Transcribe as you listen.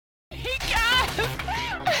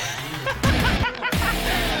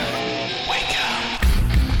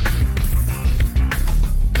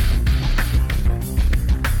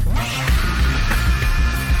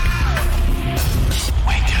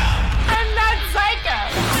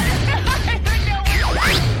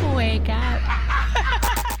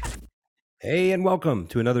Hey, and welcome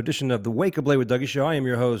to another edition of the Wake Up Late with Dougie Show. I am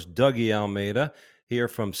your host, Dougie Almeida, here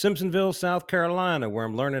from Simpsonville, South Carolina, where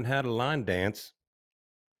I'm learning how to line dance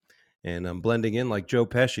and I'm blending in like Joe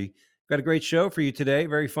Pesci. Got a great show for you today.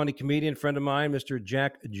 Very funny comedian friend of mine, Mr.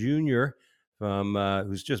 Jack Jr.,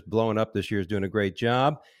 who's just blowing up this year, is doing a great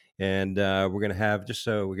job. And we're going to have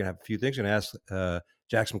a few things. We're going to ask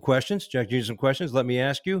Jack some questions. Jack Jr. some questions. Let me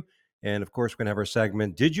ask you. And of course, we're going to have our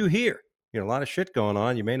segment. Did you hear? A lot of shit going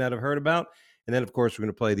on you may not have heard about. And then, of course, we're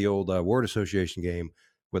going to play the old word association game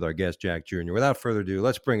with our guest, Jack Jr. Without further ado,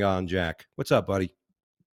 let's bring on Jack. What's up, buddy?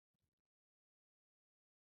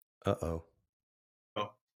 Uh-oh.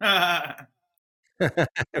 Oh. Yeah,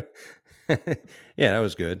 that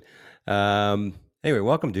was good. Anyway,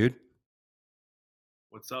 welcome, dude.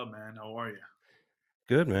 What's up, man? How are you?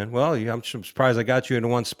 Good, man. Well, I'm surprised I got you in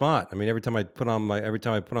one spot. I mean, every time I put on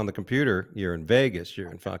the computer, you're in Vegas,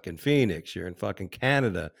 you're in fucking Phoenix, you're in fucking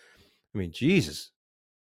Canada. I mean, Jesus.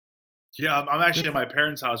 Yeah, I'm actually Good. at my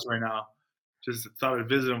parents' house right now. Just thought I'd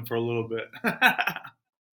visit them for a little bit.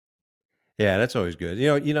 Yeah, that's always good.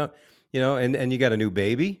 And you got a new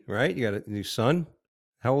baby, right? You got a new son.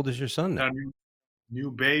 How old is your son now? Got a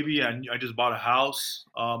new baby. I just bought a house.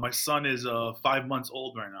 My son is 5 months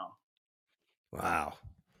old right now. Wow.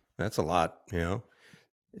 That's a lot.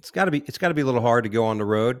 It's got to be a little hard to go on the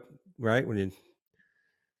road, right? When you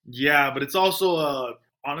Yeah, but it's also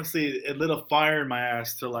honestly it lit a fire in my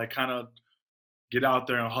ass to like kind of get out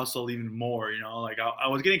there and hustle even more. Like I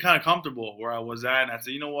was getting kind of comfortable where I was at, and I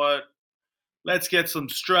said, you know what? Let's get some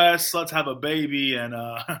stress. Let's have a baby, and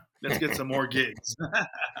let's get some more gigs.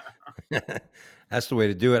 That's the way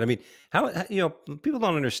to do it. I mean, people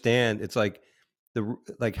don't understand. It's like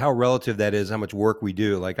like how relative that is, how much work we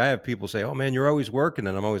do. Like I have people say, "Oh man, you're always working,"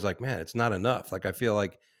 and I'm always like, "Man, it's not enough." Like I feel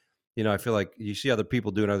like you see other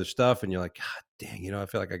people doing other stuff, and you're like, "God dang," I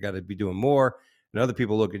feel like I got to be doing more. And other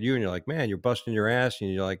people look at you, and you're like, "Man, you're busting your ass,"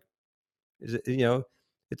 and you're like, "Is it?"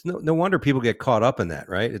 It's no wonder people get caught up in that,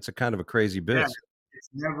 right? It's a kind of a crazy Yeah, biz.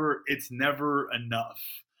 it's never enough.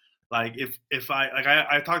 Like if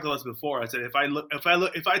I talked about this before. I said if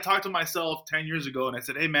I talked to myself 10 years ago and I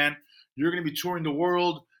said, hey man, you're gonna be touring the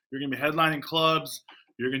world, you're gonna be headlining clubs,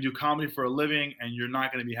 you're gonna do comedy for a living, and you're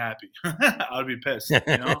not gonna be happy. I'd be pissed.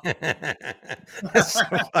 That's so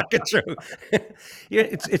fucking true.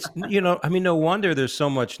 Yeah, I mean, no wonder there's so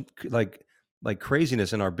much like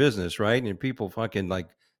craziness in our business, right? And people fucking like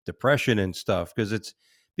depression and stuff because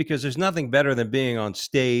there's nothing better than being on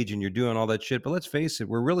stage and you're doing all that shit. But let's face it,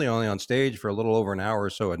 we're really only on stage for a little over an hour or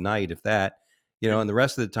so a night, if that, and the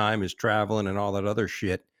rest of the time is traveling and all that other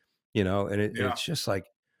shit, and Yeah, it's just like,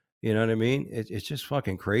 you know what I mean? It's just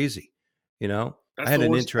fucking crazy, you know? I that's had the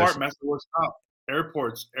an worst part. interest. Man, that's the worst part.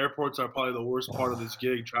 Airports are probably the worst part of Oh, this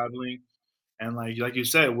gig, traveling. And like you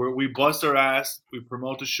said, we bust our ass, we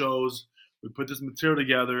promote the shows, we put this material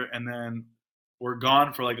together, and then we're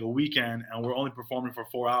gone for like a weekend, and we're only performing for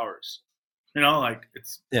 4 hours. Like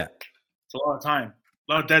yeah. it's a lot of time,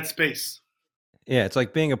 a lot of dead space. Yeah, it's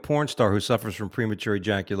like being a porn star who suffers from premature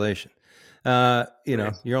ejaculation. Crazy.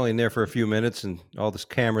 You're only in there for a few minutes and all this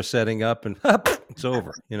camera setting up and it's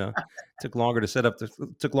over. Took longer to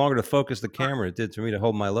focus the camera than it did for me to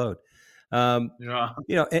hold my load. Um, Yeah,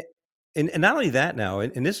 you know, and, and not only that now,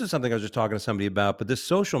 and this is something I was just talking to somebody about, but this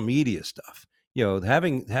social media stuff,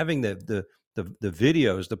 having the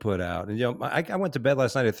videos to put out. And I went to bed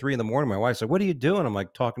last night at 3 in the morning. My wife's like, "What are you doing?" I'm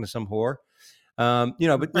like talking to some whore. But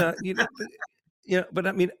but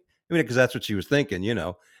I mean, because that's what she was thinking.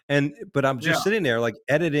 But I'm yeah, just sitting there like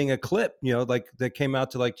editing a clip, like that came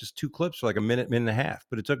out to like just two clips for like a minute, minute and a half.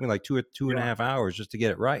 But it took me like two and a yeah. half hours just to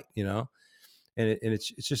get it right. And it's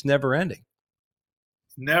just never ending.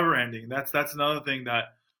 It's never ending. That's another thing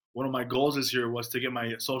that one of my goals this year was to get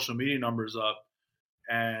my social media numbers up,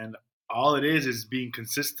 and all it is being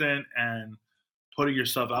consistent and putting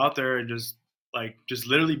yourself out there and just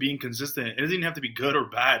literally being consistent. It doesn't even have to be good or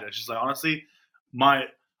bad. It's just like honestly, my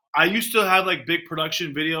I used to have like big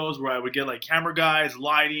production videos where I would get like camera guys,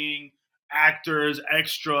 lighting, actors,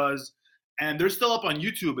 extras, and they're still up on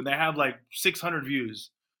YouTube and they have like 600 views.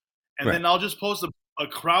 And Right. then I'll just post a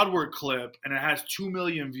crowd work clip and it has 2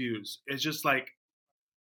 million views. It's just like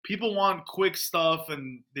people want quick stuff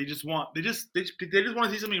and they just want to see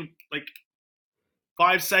something like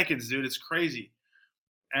 5 seconds, dude. It's crazy.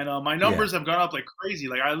 And my Yeah. numbers have gone up like crazy.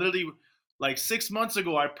 Like I literally, like 6 months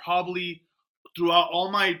ago, I probably throughout all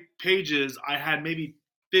my pages, I had maybe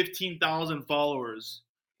 15,000 followers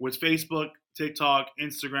with Facebook, TikTok,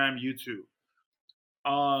 Instagram, YouTube.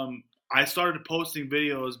 I started posting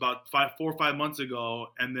videos about 4 or 5 months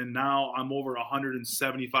ago, and then now I'm over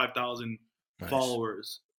 175,000 Nice.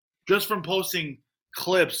 followers just from posting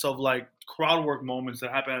clips of like crowd work moments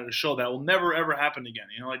that happen at a show that will never ever happen again.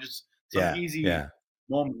 You know, like just some Yeah, easy yeah.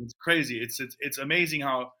 moment. It's crazy. It's amazing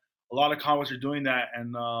how a lot of comics are doing that,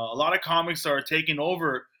 and a lot of comics are taking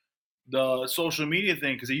over the social media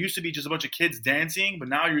thing because it used to be just a bunch of kids dancing, but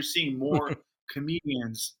now you're seeing more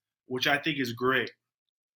comedians, which I think is great.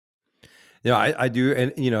 Yeah, I do,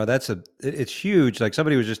 and it's huge. Like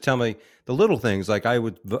somebody was just telling me the little things. Like I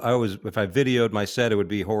was if I videoed my set, it would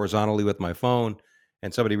be horizontally with my phone,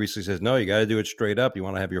 and somebody recently says, "No, you got to do it straight up. You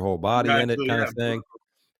want to have your whole You body guys in it, do, kind yeah. of thing."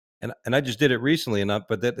 And I just did it recently enough,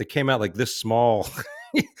 but that it came out like this small.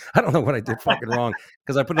 I don't know what I did fucking wrong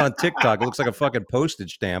because I put it on TikTok. It looks like a fucking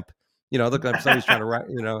postage stamp. Look like somebody's trying to write.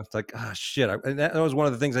 It's like, ah, shit. And that was one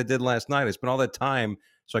of the things I did last night. I spent all that time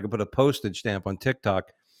so I could put a postage stamp on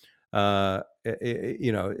TikTok.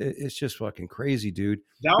 It's just fucking crazy, dude.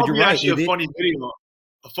 That But would you're be right. actually a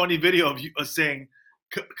funny video of you saying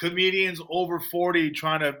comedians over 40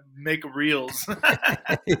 trying to make reels.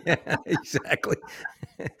 Yeah, exactly.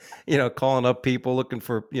 Calling up people looking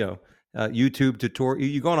for YouTube tutorial.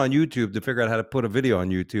 You going on YouTube to figure out how to put a video on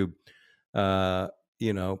YouTube.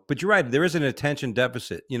 But you're right. There is an attention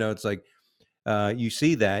deficit. It's like you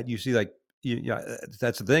see that. You see like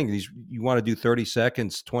that's the thing. You want to do 30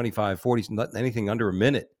 seconds, 25, 40, not anything under a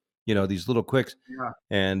minute. These little quicks. Yeah.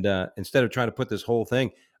 And instead of trying to put this whole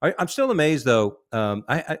thing, I'm still amazed though.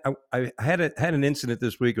 I had an incident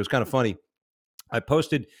this week. It was kind of funny. I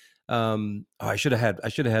posted. I should have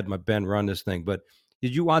had my Ben run this thing. But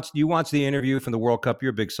did you watch? You watch the interview from the World Cup? You're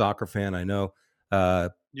a big soccer fan, I know.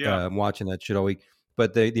 Yeah. I'm watching that shit all week.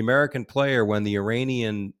 But the American player, when the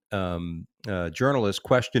Iranian journalist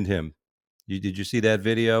questioned him, did you see that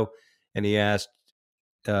video? And he asked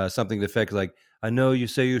something to the effect like, "I know you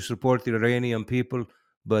say you support the Iranian people,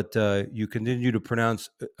 but you continue to pronounce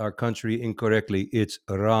our country incorrectly. It's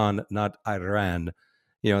Iran, not Iran."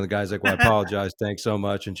 The guy's like, "Well, I apologize. Thanks so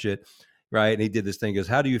much," and shit. Right. And he did this thing. He goes,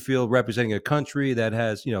 "How do you feel representing a country that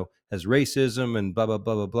has racism and blah, blah,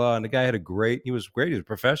 blah, blah, blah?" And the guy he was great. He was a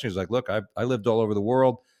professional. He's like, "Look, I lived all over the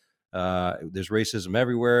world. There's racism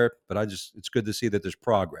everywhere, but it's good to see that there's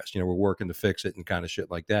progress. We're working to fix it and kind of shit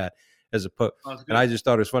like that." And I just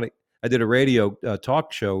thought it was funny. I did a radio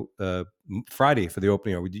talk show Friday for the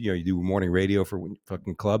opening. You do morning radio for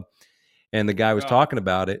fucking club, and the guy was talking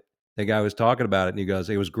about it. The guy was talking about it, and he goes,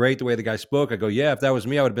 "It was great the way the guy spoke." I go, "Yeah, if that was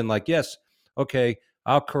me, I would have been like, yes, okay,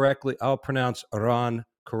 I'll pronounce Iran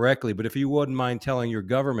correctly, but if you wouldn't mind telling your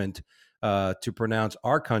government to pronounce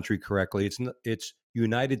our country correctly, it's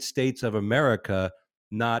United States of America,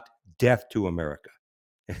 not death to America."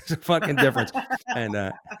 It's a fucking difference.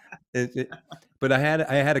 And but I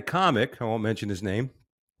had a comic. I won't mention his name,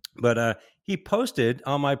 but he posted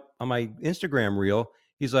on my Instagram reel.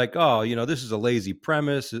 He's like, "Oh, this is a lazy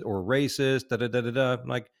premise or racist." Da da da da da. I'm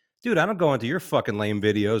like, dude, I don't go into your fucking lame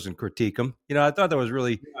videos and critique them. I thought that was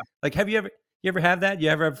really like, have you ever had that?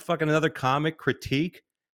 You ever have fucking another comic critique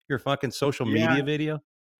your fucking social Yeah. media video?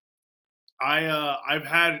 I've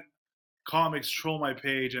had comics troll my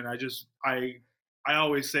page, and I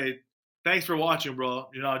always say, "Thanks for watching,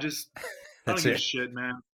 bro." Just I don't give a shit,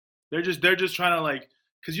 man. They're just trying to like,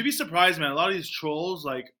 because you'd be surprised, man. A lot of these trolls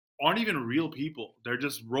like aren't even real people. They're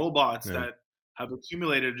just robots that have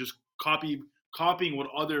accumulated just copying what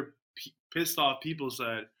other pissed off people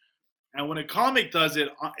said. And when a comic does it,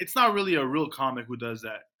 it's not really a real comic who does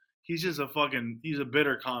that. He's just he's a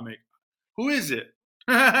bitter comic. Who is it?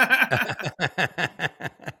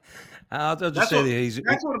 I'll just say that he's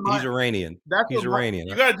Iranian. He's Iranian.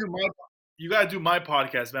 You gotta do my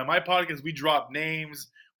podcast, man. My podcast, we drop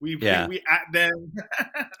names, we at them.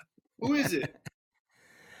 Who is it?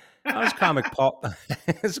 It's comic Paul.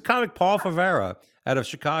 It's comic Paul Favara out of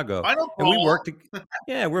Chicago. I know and we Paul. worked.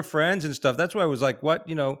 Yeah, we're friends and stuff. That's why I was like, "What?"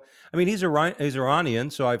 I mean, he's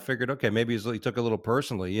Iranian, so I figured, okay, maybe he took a little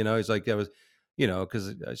personally. He's like, that was,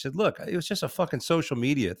 because I said, "Look, it was just a fucking social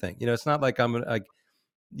media thing. It's not like I'm like,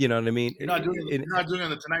 you know what I mean." You're not doing it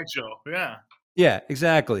on the Tonight Show. Yeah. Yeah,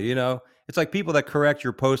 exactly. It's like people that correct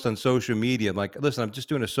your post on social media. I'm like, listen, I'm just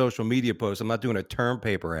doing a social media post. I'm not doing a term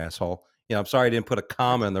paper, asshole. I'm sorry I didn't put a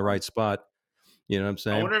comma in the right spot. You know what I'm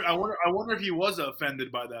saying? I wonder if he was offended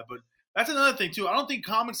by that. But that's another thing too. I don't think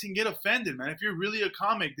comics can get offended, man. If you're really a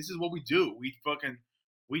comic, this is what we do. We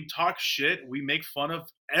talk shit. We make fun of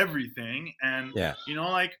everything, and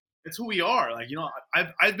like it's who we are. Like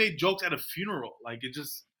I've made jokes at a funeral. Like it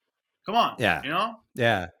just come on. Yeah.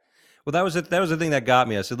 Yeah. Well, that was the thing that got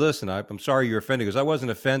me. I said, "Listen, I'm sorry you're offended," because I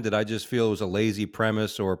wasn't offended. I just feel it was a lazy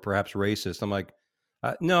premise or perhaps racist. I'm like,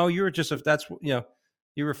 no, you're just if that's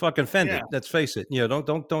You were fucking Yeah. offended. Let's face it. You know,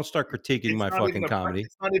 don't start critiquing my fucking comedy.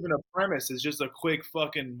 It's not even a premise. It's just a quick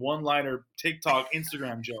fucking one-liner TikTok,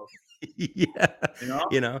 Instagram joke, Yeah, you know?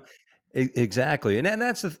 you know, exactly, and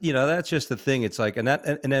that's the you know that's just the thing. It's like, and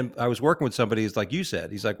then I was working with somebody. He's like you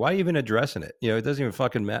said. He's like, why are you even addressing it? You know, it doesn't even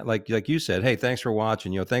fucking matter. Like you said, hey, thanks for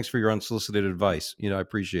watching. You know, thanks for your unsolicited advice. You know, I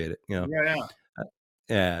appreciate it. You know, Yeah, yeah. Uh,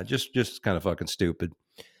 yeah, just kind of fucking stupid.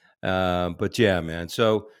 But yeah, man.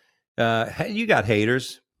 So, hey, you got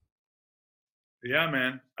haters. Yeah,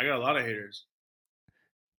 man. I got a lot of haters. You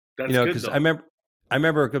That's know, good because though. I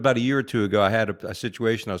remember about a year or two ago, I had a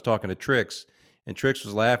situation. I was talking to Trix, and Trix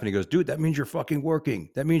was laughing. He goes, "Dude, that means you're fucking working.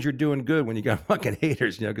 That means you're doing good when you got fucking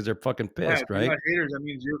haters, you know, because they're fucking Yeah, if pissed, you right?" got haters,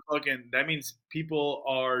 that means people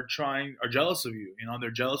are jealous of you. You know,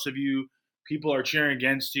 they're jealous of you. People are cheering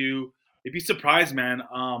against you. You'd be surprised, man.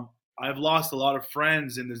 I've lost a lot of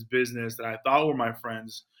friends in this business that I thought were my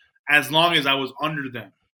friends as long as I was under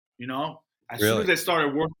them. You know, as soon as Really? I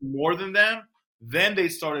started working more than them, then they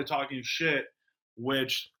started talking shit,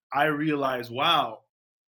 which I realized, wow,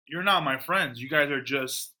 you're not my friends. You guys are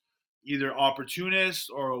just either opportunists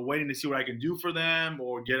or waiting to see what I can do for them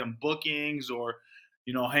or get them bookings or,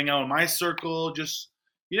 hang out in my circle. Just,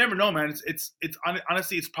 you never know, man.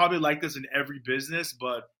 Honestly, it's probably like this in every business,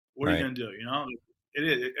 but what are you Right. going to do? It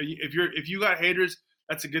is. If you got haters,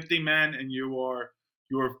 that's a good thing, man. And you are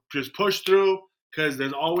just push through because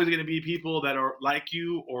there's always going to be people that are like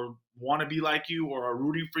you or want to be like you or are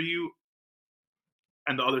rooting for you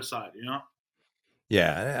and the other side.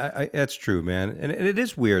 Yeah, that's true, man, and it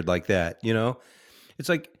is weird like that. You know, it's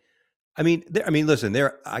like, I mean, listen,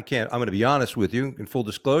 there, I can't. I'm going to be honest with you. In full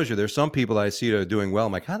disclosure, there's some people that I see that are doing well.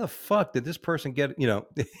 I'm like, how the fuck did this person get? You know,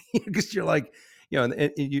 because you're like, you know,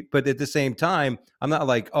 but at the same time, I'm not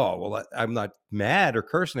like, oh, well, I'm not mad or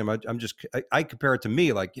cursing him. I'm just, I compare it to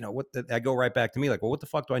me, like, you know, I go right back to me, like, well, what the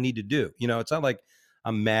fuck do I need to do? You know, it's not like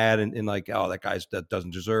I'm mad and like, oh, that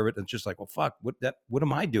doesn't deserve it. It's just like, well, fuck, what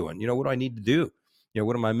am I doing? You know, what do I need to do? You know,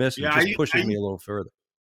 what am I missing? It Yeah, just pushes me a little further.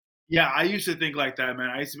 Yeah, I used to think like that, man.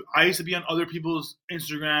 I used to be on other people's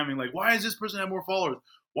Instagram and like, why does this person have more followers?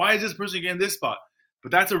 Why is this person getting this spot?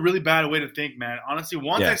 But that's a really bad way to think, man. Honestly,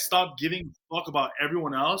 once I Yeah, stopped giving a fuck about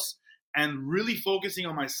everyone else and really focusing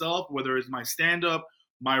on myself, whether it's my stand up,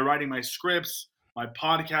 my writing my scripts, my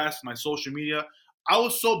podcast, my social media, I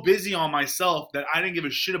was so busy on myself that I didn't give a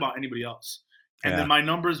shit about anybody else. And then yeah, my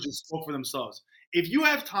numbers just spoke for themselves. If you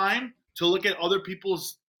have time to look at other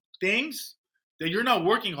people's things, then you're not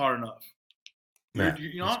working hard enough. yeah.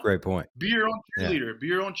 You That's a know, great point. be your own Yeah. cheerleader. Be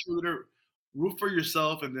your own cheerleader. Root for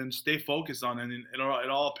yourself, and then stay focused on it, and it'll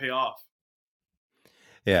all pay off.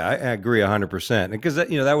 Yeah, I agree 100%. Because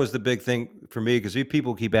you know that was the big thing for me. Because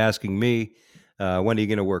people keep asking me, when are you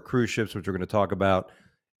going to work cruise ships, which we're going to talk about,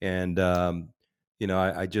 and you know,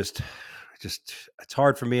 I just it's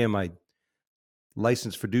hard for me in my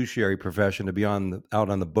licensed fiduciary profession to be out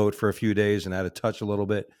on the boat for a few days and out of touch a little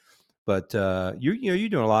bit. But you know you're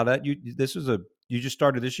doing a lot of that. You just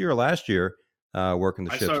started this year or last year, working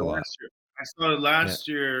the I ships started a lot. last year. I started Yeah. last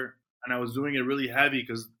year, and I was doing it really heavy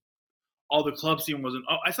because all the club scene wasn't.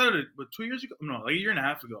 Oh, I started it, but 2 years ago, no, like a year and a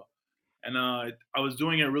half ago, and I was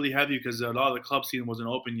doing it really heavy because a lot of the club scene wasn't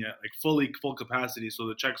open yet, like full capacity, so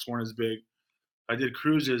the checks weren't as big. I did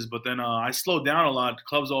cruises, but then I slowed down a lot.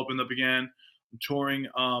 Clubs opened up again. I'm touring.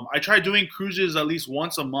 I try doing cruises at least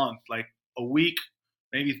once a month, like a week,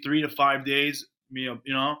 maybe 3 to 5 days.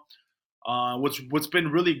 What's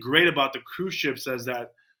been really great about the cruise ships is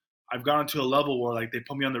that I've gotten to a level where like they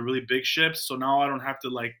put me on the really big ships, so now I don't have to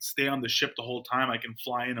like stay on the ship the whole time. I can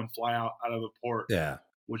fly in and fly out of the port, Yeah.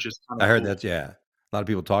 which is kind I of heard cool. that, yeah. A lot of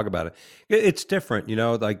people talk about it. It's different, you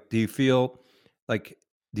know, like, like,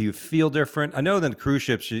 do you feel different? I know that cruise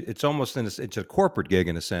ships, it's almost it's a corporate gig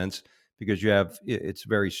in a sense because you have, it's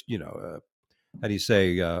very, you know, how do you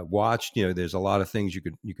say, watched, you know, there's a lot of things you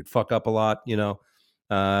could fuck up a lot, you know.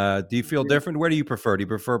 Do you feel different? Where do you prefer? Do you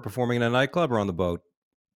prefer performing in a nightclub or on the boat?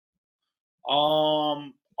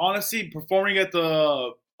 Honestly, performing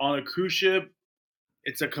on a cruise ship,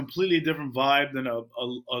 it's a completely different vibe than a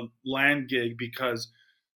land gig because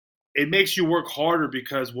it makes you work harder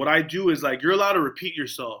because what I do is like you're allowed to repeat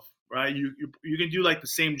yourself, right? You can do like the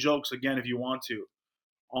same jokes again if you want to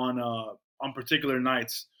on particular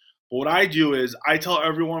nights. But what I do is I tell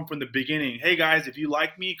everyone from the beginning, hey guys, if you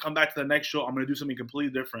like me, come back to the next show. I'm gonna do something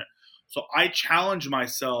completely different. So I challenge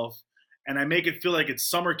myself and I make it feel like it's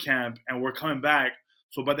summer camp and we're coming back.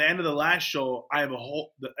 So by the end of the last show, I have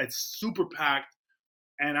it's super packed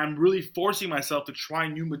and I'm really forcing myself to try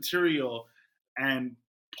new material and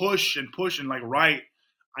push and like write.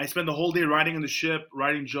 I spend the whole day writing in the ship,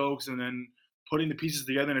 writing jokes, and then putting the pieces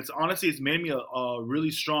together. And it's made me a really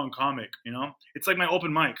strong comic. It's like my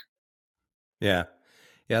open mic. Yeah.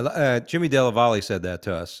 Yeah. Jimmy Della Valle said that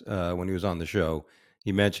to us when he was on the show.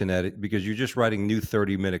 He mentioned that because you're just writing new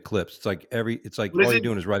 30-minute clips. It's like But all you're isn't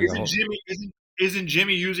doing is writing a isn't whole. Jimmy isn't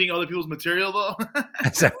Jimmy using other people's material though?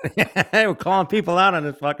 We're calling people out on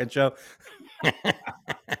this fucking show. That's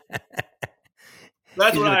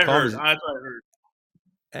He's what gonna I call heard. me. That's what I heard.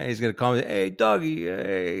 He's gonna call me. Hey, Dougie.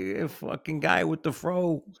 Hey, fucking guy with the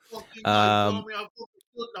fro. This fucking guy told Um, me I'm fucking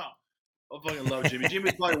good now. I fucking love Jimmy.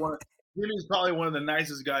 Jimmy's probably one of the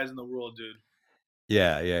nicest guys in the world, dude.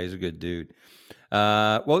 yeah, he's a good dude.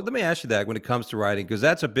 Well, let me ask you that when it comes to writing, because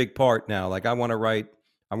that's a big part now. Like I want to write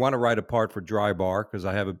a part for Dry Bar because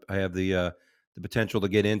I have the potential to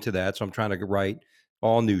get into that. So I'm trying to write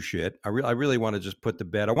all new shit. I really want to just put to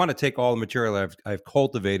bed. I want to take all the material I've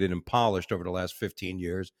cultivated and polished over the last 15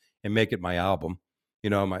 years and make it my album,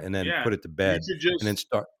 and then Yeah. put it to You bed should and then just.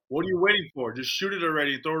 start. What are you waiting for? Just shoot it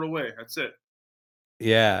already and throw it away. That's it.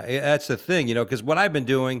 Yeah, that's the thing, because what I've been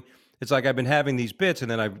doing, it's like I've been having these bits, and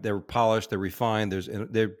then they're polished, they're refined.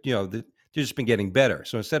 They've just been getting better.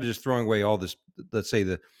 So instead of just throwing away all this, let's say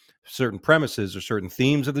the certain premises or certain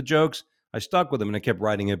themes of the jokes, I stuck with them and I kept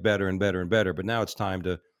writing it better and better and better. But now it's time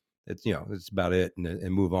to, it's about it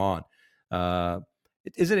and move on. Uh,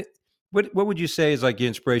 isn't it? What would you say is like the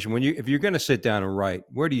inspiration if you're going to sit down and write?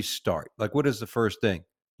 Where do you start? Like, what is the first thing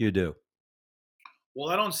you do? Well,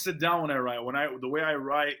 I don't sit down when I write. The way I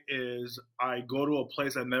write is I go to a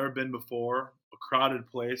place I've never been before, a crowded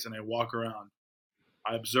place, and I walk around.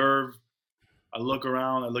 I observe. I look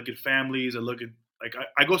around. I look at families. I look at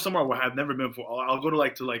I go somewhere where I've never been before. I'll go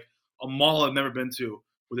to a mall I've never been to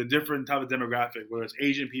with a different type of demographic, whether it's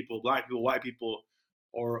Asian people, Black people, white people,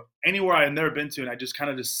 or anywhere I've never been to, and I just kind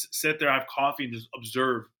of just sit there, have coffee, and just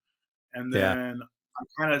observe. And Yeah, then I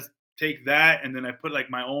kind of take that, and then I put like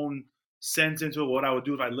my own sense into it, what I would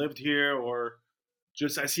do if I lived here, or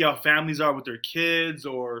just I see how families are with their kids,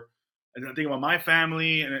 or and I think about my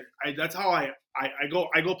family, and that's how I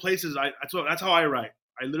go places. That's how I write.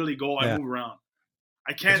 I literally go. I yeah, move around.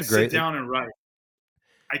 I that's can't a sit great. down and write.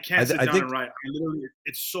 I can't sit I down think. and write. I literally,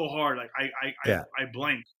 it's so hard. Like Yeah. I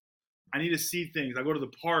blank. I need to see things. I go to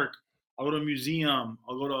the park. I'll go to a museum.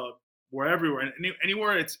 I'll go to wherever, and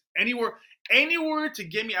anywhere to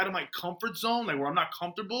get me out of my comfort zone, like where I'm not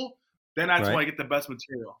comfortable. Then that's when Right. I get the best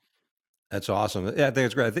material. That's awesome. Yeah, I think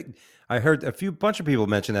it's great. I think I heard bunch of people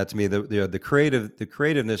mention that to me. The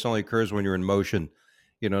creativeness only occurs when you're in motion,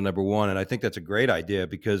 number one. And I think that's a great idea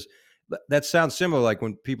because that sounds similar. Like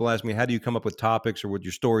when people ask me, how do you come up with topics or what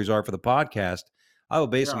your stories are for the podcast? I will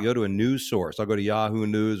basically Yeah, go to a news source. I'll go to Yahoo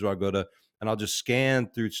News or and I'll just scan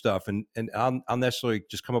through stuff and I'll necessarily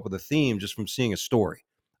just come up with a theme just from seeing a story.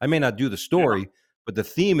 I may not do the yeah, story, but the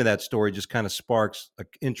theme of that story just kind of sparks an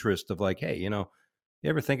interest of like, hey, you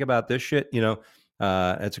ever think about this shit?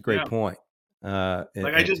 That's a great yeah. point. Like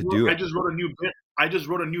To do I it. just wrote a new bit. I just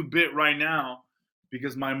wrote a new bit right now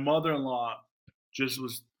because my mother-in-law just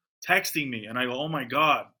was texting me, and I go, "Oh my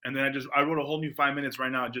god!" And then I wrote a whole new 5 minutes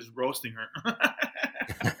right now, just roasting her.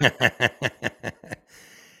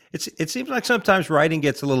 It seems like sometimes writing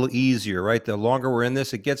gets a little easier, right? The longer we're in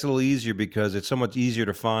this, it gets a little easier because it's so much easier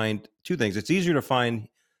to find two things. It's easier to find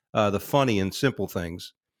the funny and simple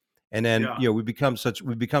things, and then Yeah, we become such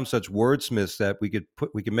wordsmiths that we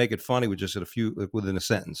can make it funny with just a few within a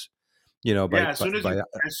sentence. yeah. By As soon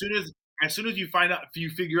as you find out, if you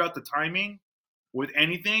figure out the timing with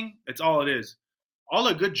anything, it's all it is. All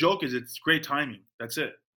a good joke is, it's great timing. That's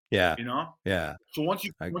it. yeah, You know. yeah. So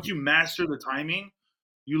I, once you master the timing,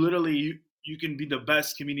 you literally you can be the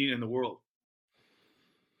best comedian in the world.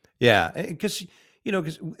 Yeah, because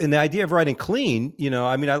because and the idea of writing clean,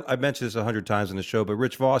 I mean, I've mentioned this 100 times in the show, but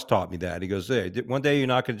Rich Voss taught me that. He goes, "Hey, one day you're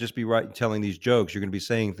not going to just be writing, telling these jokes. You're going to be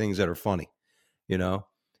saying things that are funny, you know."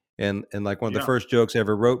 And like one of the Yeah, first jokes I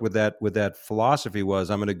ever wrote with that philosophy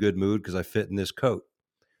was, "I'm in a good mood because I fit in this coat."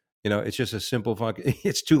 It's just a simple fucking.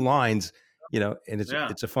 It's two lines, and yeah,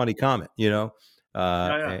 it's a funny comment, yeah,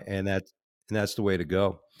 yeah. and that's the way to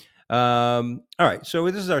go. All right, so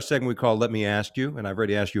this is our segment we call "Let Me Ask You," and I've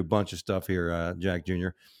already asked you a bunch of stuff here, Jack Jr.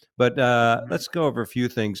 But Mhm. let's go over a few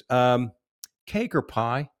things. Cake or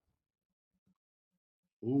pie?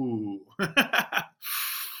 Ooh.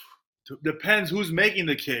 Depends who's making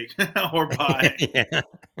the cake or pie, Yeah,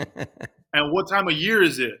 and what time of year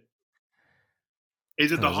is it?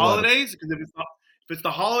 Is it the there's a lot of holidays? Because if it's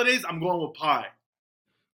the holidays, I'm going with pie.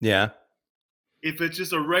 yeah, If it's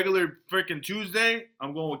just a regular freaking Tuesday,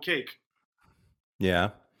 I'm going with cake. yeah,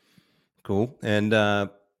 cool. And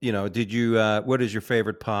did you? What is your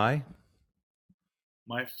favorite pie?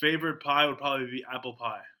 My favorite pie would probably be apple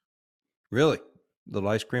pie. Really? Little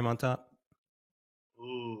ice cream on top?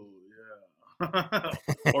 Ooh, yeah.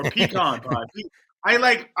 Or pecan pie. I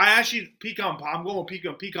actually pecan pie. I'm going with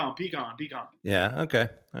pecan. Yeah. Okay.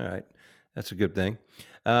 All right. That's a good thing.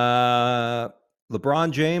 Uh,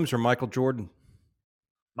 LeBron James or Michael Jordan?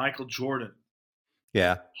 Michael Jordan,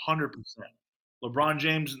 Yeah. 100%. LeBron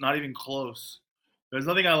James, not even close. There's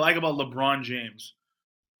nothing I like about LeBron James.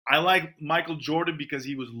 I like Michael Jordan because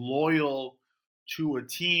he was loyal to a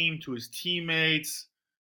team, to his teammates.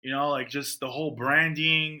 Like just the whole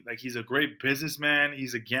branding. Like he's a great businessman.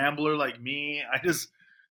 He's a gambler like me.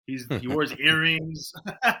 He wears earrings.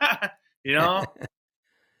 you know,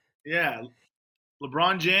 yeah.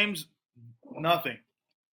 LeBron James, nothing.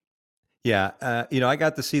 Yeah, I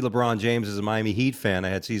got to see LeBron James as a Miami Heat fan. I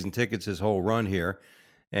had season tickets his whole run here,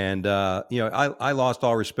 and I lost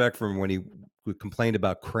all respect for him when he complained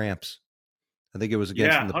about cramps. I think it was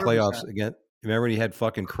against Yeah, in the 100%. playoffs again. Remember when he had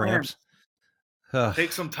fucking cramps? Cramps. Ugh.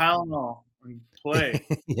 Take some Tylenol and play.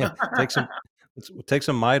 Yeah, take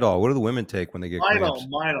some Midol. What do the women take when they get cramps?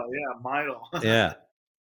 Midol, yeah, Midol. Yeah.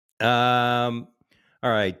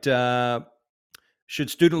 All right. Should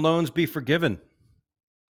student loans be forgiven?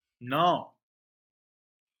 No,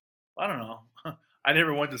 I don't know. I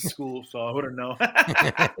never went to school, so I wouldn't know.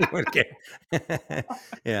 Okay.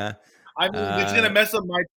 Yeah. I mean, Uh,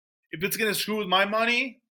 if it's gonna screw with my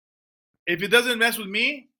money, if it doesn't mess with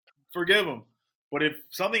me, forgive them. But if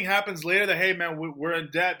something happens later that, hey man, we're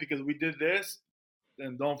in debt because we did this,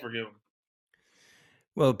 then don't forgive them.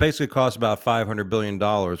 well, it basically costs about $500 billion,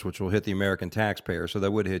 which will hit the American taxpayer. So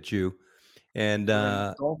that would hit you. And So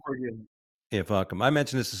then don't forgive them. yeah, fuck 'em. I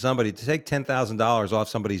mentioned this to somebody. To take $10,000 off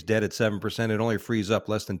somebody's debt at 7%, it only frees up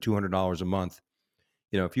less than $200 a month.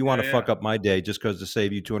 If you want Yeah, to yeah, fuck up my day just because to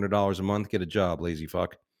save you $200 a month, get a job, lazy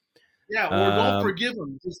fuck. yeah. Or don't Um, forgive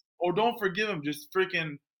them. Don't forgive them. Just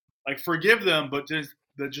freaking like forgive them, but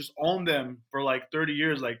just own them for like 30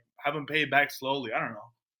 years. Like have them pay it back slowly. I don't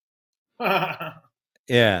know.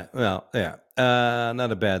 yeah, well, yeah,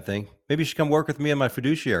 not a bad thing. Maybe you should come work with me in my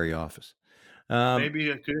fiduciary office. Um,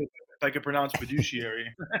 Maybe I could if I could pronounce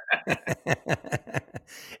fiduciary.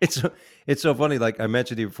 it's it's so funny. Like I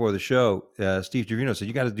mentioned to you before the show, Steve Trevino said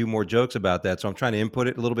you got to do more jokes about that. So I'm trying to input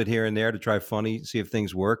it a little bit here and there to try funny, see if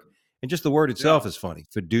things work. And just the word Yeah, itself is funny.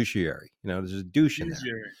 Fiduciary. There's a douche in there.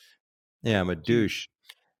 fiduciary. Yeah, I'm a Douche. douche.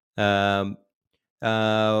 Um,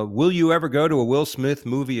 will you ever go to a Will Smith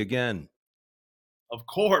movie again? Of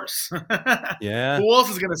course. Yeah. Who else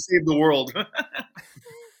is gonna save the world?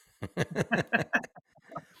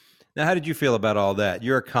 Now, how did you feel about all that?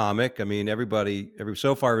 You're a comic. I mean,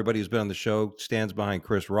 so far, everybody who's been on the show stands behind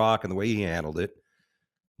Chris Rock and the way he handled it.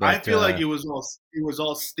 I But feel like it was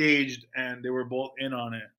all staged and they were both in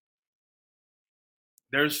on it.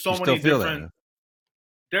 There's you so still many feel that, huh? different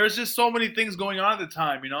there's just so many things going on at the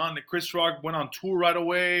time, and the Chris Rock went on tour right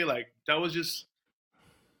away. Like that was just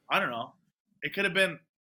I don't know. It could have been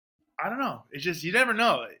I don't know. It's just you never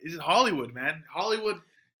know. It's Hollywood, man. Hollywood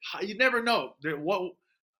you never know.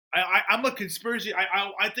 I'm a conspiracy.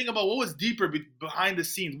 I think about what was deeper behind the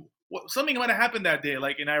scenes. Something might have happened that day,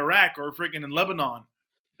 like in Iraq or freaking in Lebanon,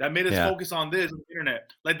 that made us Yeah, focus on this on the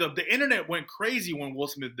internet. Like the internet went crazy when Will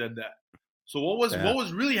Smith did that. So what yeah,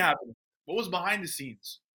 was really happening? What was behind the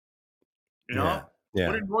scenes? You yeah, know,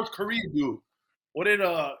 what yeah, did North Korea do? What did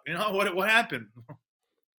what happened?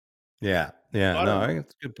 yeah, So yeah. I No, don't know.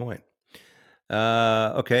 that's a good point.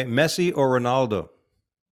 Okay, Messi or Ronaldo?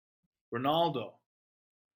 Ronaldo,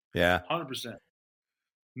 Yeah, 100%.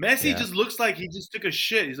 Messi yeah, just looks like he just took a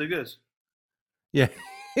shit. He's like this. yeah.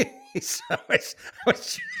 He's always, I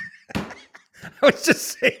was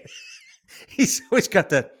just saying, he's always got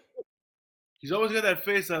that. He's always got that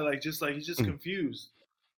face that like he's just Mm, confused.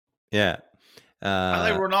 yeah, I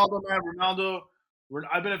like uh, Ronaldo, man.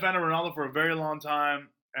 I've been a fan of Ronaldo for a very long time,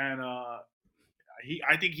 and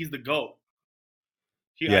I think he's the goat.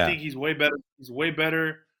 I yeah. think he's way better. He's way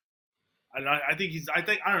better. I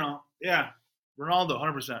don't know. Yeah, Ronaldo,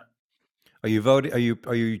 100%. Are you voting? Are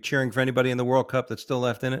you cheering for anybody in the World Cup that's still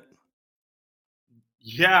left in it?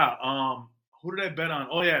 Yeah. Who did I bet on?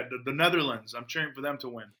 Oh yeah, the Netherlands. I'm cheering for them to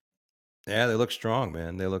win. Yeah, they look strong,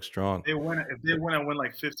 man. They look strong. If they win, I win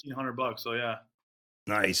like $1,500. So yeah.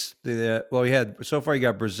 Nice. Well, you had so far. You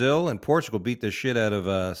got Brazil and Portugal beat the shit out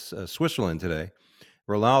of Switzerland today.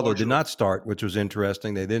 Ronaldo did Portugal. not start, which was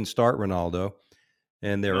interesting. They didn't start Ronaldo,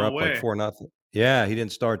 and they were No up like way. 4-0. Yeah, he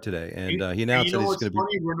didn't start today, and he And announced you that know he's what's going to be.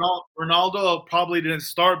 funny? Ronaldo probably didn't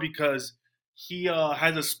start because he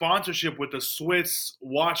has a sponsorship with a Swiss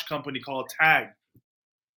watch company called Tag.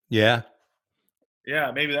 Yeah,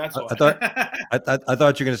 Yeah, maybe that's I why. thought I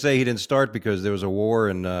thought you were going to say he didn't start because there was a war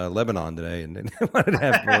in Lebanon today, and they wanted to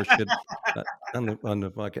have more shit uh, on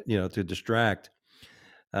the fucking, to distract.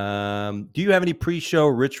 Do you have any pre-show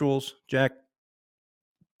rituals, Jack?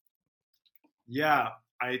 Yeah,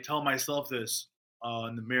 I tell myself this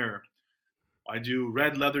in the mirror. I do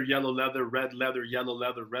red leather, yellow leather, red leather, yellow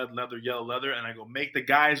leather, red leather, yellow leather, and I go make the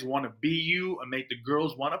guys want to be you and make the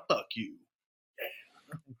girls want to fuck you.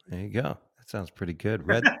 There you go. That sounds pretty good.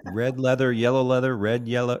 Red leather, yellow leather, red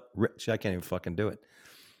yellow. Shit, I can't even fucking do it.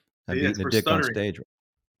 I'm Yeah, it's beating a for dick on stuttering. stage.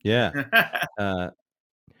 Yeah.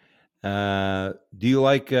 Uh, do you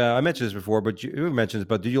like? I mentioned this before, but you mentioned this.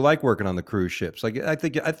 But do you like working on the cruise ships? Like, I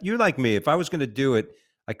think you're like me. If I was going to do it,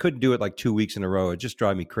 I couldn't do it like 2 weeks in a row. It just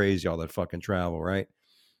drive me crazy all that fucking travel, right?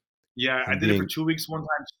 Yeah, I And did it for being 2 weeks one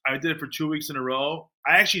time. I did it for 2 weeks in a row.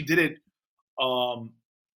 I actually did it um,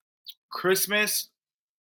 Christmas,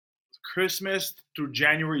 Christmas through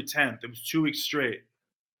January 10th. It was 2 weeks straight,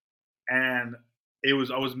 and I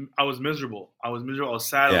was miserable. I was miserable. I was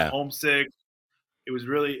sad. I was yeah, homesick. It was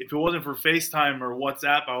really, if it wasn't for FaceTime or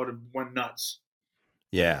WhatsApp, I would have went nuts.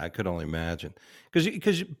 yeah, I could only imagine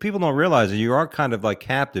because people don't realize that you are kind of like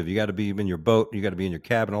captive. You got to be in your boat. You got to be in your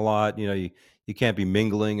cabin a lot. You can't be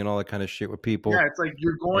mingling and all that kind of shit with Yeah, people. it's like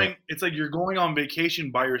you're Yeah. going. It's like you're going on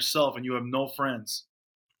vacation by yourself and you have no friends.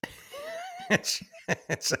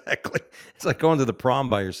 Exactly. It's like going to the prom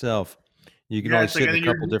by yourself. You can Yeah, only it's like, sit in and a then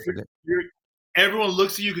you're couple different. you're everyone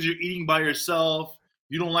looks at you because you're eating by yourself.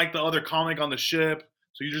 You don't like the other comic on the ship,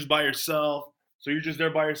 so you're just by yourself. So you're just there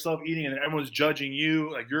by yourself eating, and everyone's judging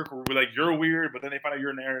you. Like you're weird, but then they find out you're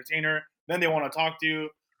an entertainer. Then they want to talk to you.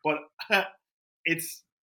 But it's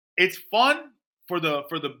it's fun for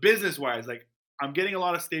the business wise. Like I'm getting a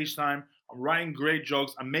lot of stage time. I'm writing great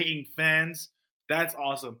jokes. I'm making fans. That's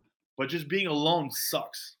awesome. But just being alone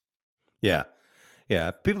sucks. Yeah. Yeah.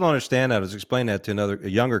 People don't understand that. I was explaining that to a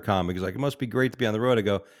younger comic. He's like, it must be great to be on the road. I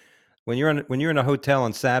go, when you're in a hotel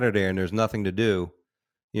on Saturday and there's nothing to do,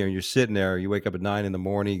 you're sitting there, you wake up at 9 in the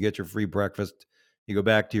morning, you get your free breakfast, you go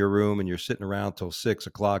back to your room and you're sitting around till 6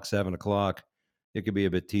 o'clock, 7 o'clock. It could be a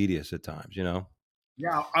bit tedious at times.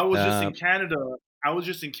 Yeah, I was just Uh, in Canada. I was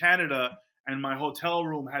just in Canada, and my hotel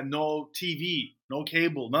room had no TV, no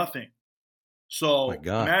cable, nothing. my So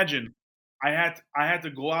God. imagine, I had to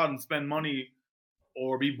go out and spend money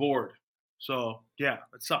or be bored. So yeah,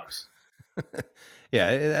 it sucks.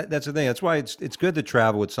 Yeah, that's the thing. That's why it's good to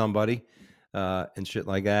travel with somebody and shit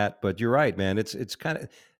like that. But you're right, man. It's kind of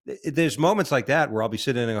there's moments like that where I'll be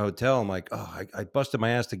sitting in a hotel. I'm like, oh, I busted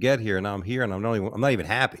my ass to get here, and now I'm here, and I'm not even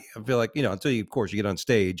happy. I feel like until you, of course, you get on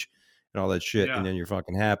stage and all that shit, and Yeah, then you're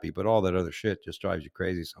fucking happy. But all that other shit just drives you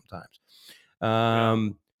crazy sometimes. yeah.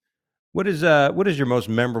 Um, what is your most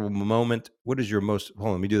memorable moment? What is your most hold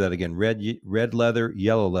on, let me do that again. Red leather,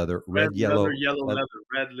 yellow leather, Red red leather, yellow yellow leather. leather,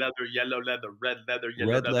 red leather, yellow leather, red leather,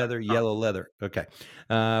 yellow Red leather. leather, yellow leather. Okay.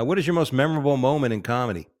 What is your most memorable moment in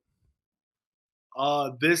comedy?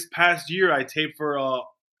 This past year I taped for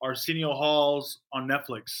Arsenio Halls on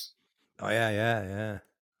Netflix. Oh yeah, yeah, yeah.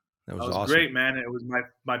 That That was was awesome. great, man. It was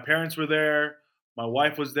my parents were there, my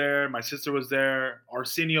wife was there, my sister was there.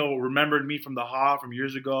 Arsenio remembered me from the Ha from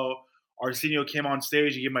years ago. Arsenio came on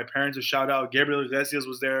stage. He gave my parents a shout out. Gabriel Iglesias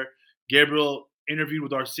was there. Gabriel interviewed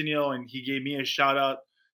with Arsenio, and he gave me a shout out,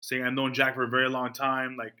 saying I've known Jack for a very long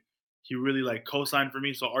time. Like he really like co-signed for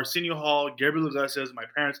me. So Arsenio Hall, Gabriel Iglesias, my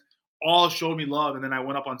parents all showed me love, and then I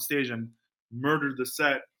went up on stage and murdered the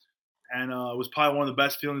set, and it was probably one of the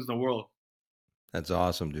best feelings in the world. That's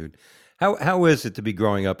awesome, dude. How is it to be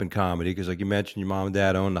growing up in comedy? Because like you mentioned, your mom and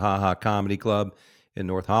dad owned the Ha Ha Comedy Club in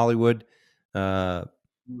North Hollywood. I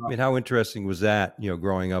mean, how interesting was that?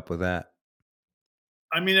 Growing up with that.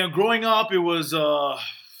 I mean, growing up, it was all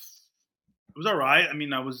right. I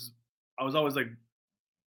mean, I was always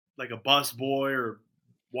like a bus boy or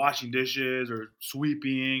washing dishes or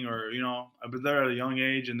sweeping or I was there at a young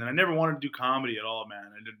age, and then I never wanted to do comedy at all,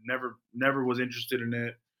 man. Never was interested in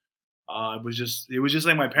it. It was just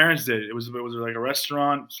like my parents did. It was like a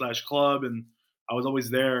restaurant slash club, and I was always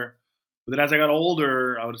there. But then as I got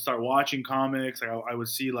older, I would start watching comics. Like I would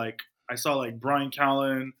see I saw like Brian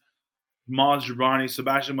Callen, Mons Giovanni,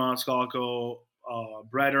 Sebastian Maniscalco,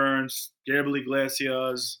 Brett Ernst, Gabriel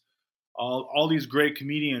Iglesias, all these great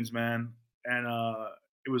comedians, man. And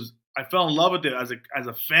I fell in love with it as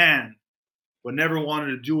a fan, but never wanted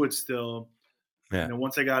to do it still. Yeah. And then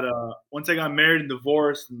once I got married and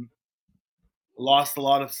divorced and lost a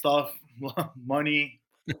lot of stuff, money,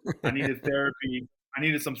 I needed therapy. I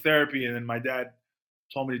needed some therapy, and then my dad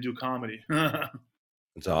told me to do comedy.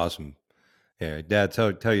 It's awesome. Yeah, Dad,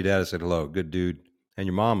 tell your dad I said hello. Good dude, and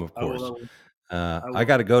your mom, of I course. will. I I will.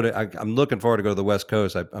 got to go to. I'm looking forward to go to the West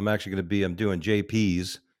Coast. I'm actually going to be. I'm doing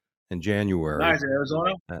JP's in January. Nice in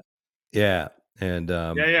Arizona. Uh, yeah, and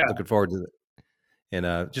Yeah, yeah, looking forward to it.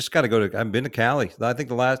 And just got to go to. I haven't been to Cali. I think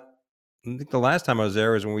the last time I was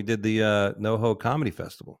there was when we did the NoHo Comedy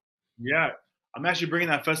Festival. yeah. I'm actually bringing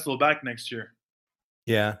that festival back next year.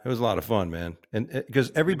 Yeah, it was a lot of fun, man. And because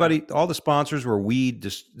Yeah, everybody, all the sponsors were weed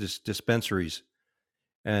dispensaries,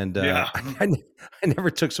 and yeah. I never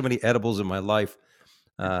took so many edibles in my life.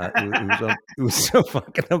 It was so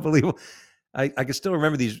fucking unbelievable. I can still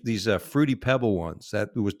remember these fruity pebble ones that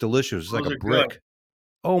it was delicious. It was like Those a are good. brick.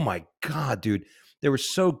 Oh my god, dude, they were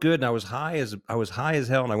so good, and I was high as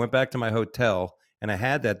hell, and I went back to my hotel, and I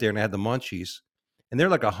had that there, and I had the munchies, and they're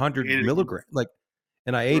like 100 milligram, like,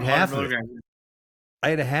 and I They're ate 100 half of it. milligrams. I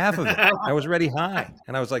ate a half of it. I was already high,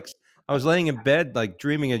 and I was laying in bed, like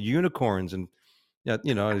dreaming of unicorns, and yeah,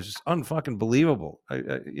 it was just unfucking believable.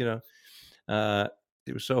 Uh,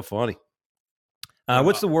 it was so funny.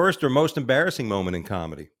 What's Yeah. the worst or most embarrassing moment in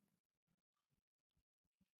comedy?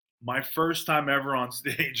 My first time ever on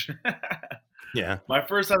stage. Yeah. My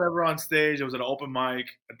first time ever on stage, it was at an open mic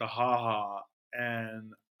at the Haha,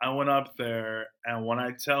 and I went up there, and when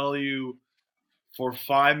I tell you, for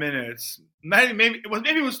 5 minutes, maybe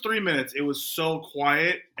it was 3 minutes. It was so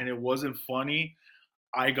quiet and it wasn't funny.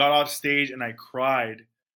 I got off stage and I cried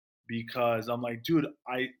because I'm like, dude,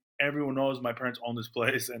 I everyone knows my parents own this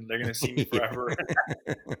place and they're gonna see me forever.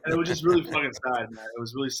 And it was just really fucking sad, man. It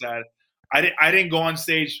was really sad. I didn't go on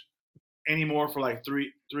stage anymore for like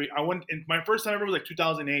three. I went in my first time ever was like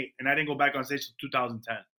 2008, and I didn't go back on stage till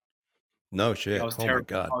 2010. No Like I shit. was Oh my terrified.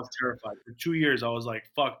 god. I was terrified for 2 years. I was like,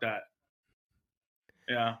 fuck that.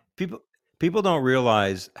 Yeah. People people don't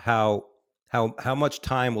realize how much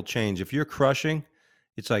time will change. If you're crushing,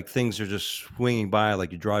 it's like things are just swinging by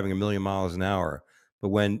like you're driving a million miles an hour. But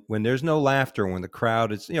when there's no laughter, when the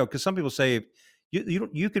crowd is, because some people say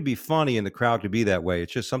you could be funny and the crowd could be that way.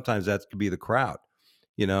 It's just sometimes that could be the crowd,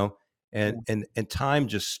 you know, and time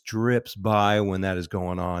just strips by when that is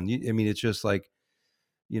going on. I mean, it's just like,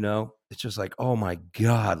 it's just like, oh my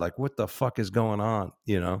god, like what the fuck is going on,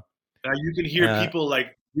 You can hear Uh, people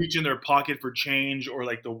like reach in their pocket for change or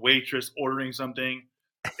like the waitress ordering something.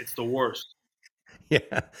 It's the worst. yeah,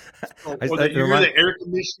 Or that it you hear reminds the air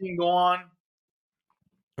conditioning go on.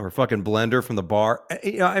 or a fucking blender from the bar.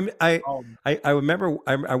 Oh, I remember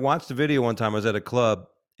I watched the video one time. I was at a club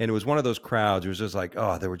and it was one of those crowds. It was just like,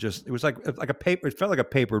 oh, they were just. It was like a paper. It felt like a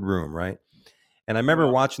papered room, right? And I remember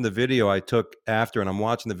yeah. watching the video I took after, and I'm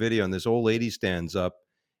watching the video, and this old lady stands up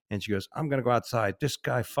and she goes, "I'm gonna go outside. This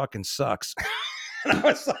guy fucking sucks." And I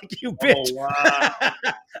was like, "You Oh, bitch!" wow. I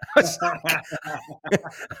was like,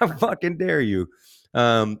 "How fucking dare you?"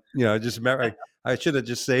 Just remember, I should have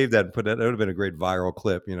just saved that and put that. That would have been a great viral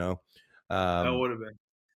clip, That Um, would have been.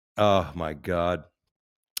 oh my god.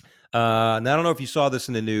 And I don't know if you saw this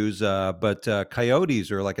in the news, but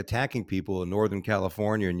coyotes are like attacking people in Northern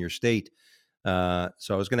California in your state. So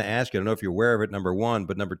I was going to ask you, I don't know if you're aware of it, number one,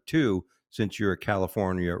 but number two, since you're a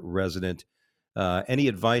California resident, any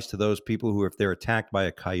advice to those people who, if they're attacked by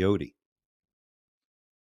a coyote?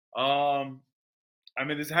 Um, I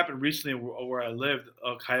mean, this happened recently where I lived.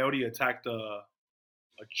 A coyote attacked a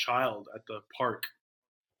child at the park.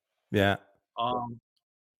 Yeah. Um,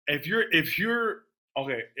 if you're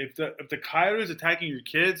okay, if the coyote is attacking your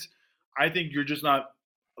kids, I think you're just not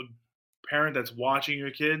a parent that's watching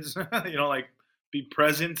your kids. Like be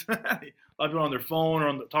present. A lot of people on their phone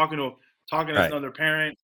or talking to Right. another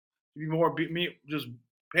parent. Just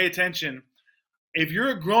pay attention. If you're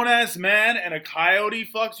a grown ass man and a coyote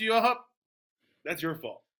fucks you up, that's your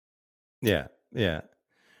fault. Yeah. Yeah.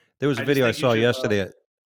 There was a I just video I think you saw should. yesterday. I'd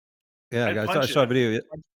Yeah. I punch it. saw a video.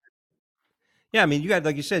 Yeah. I mean,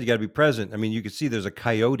 like you said, you got to be present. I mean, you could see there's a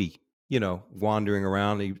coyote, wandering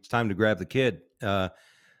around. It's time to grab the kid.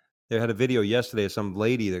 They had a video yesterday of some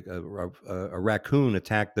lady that a raccoon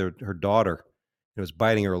attacked her daughter. It was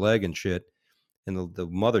biting her leg and shit, and the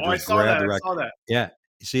mother Oh, I just saw grabbed that. the I raccoon. saw that. Yeah,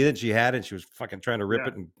 you see that she had it. She was fucking trying to rip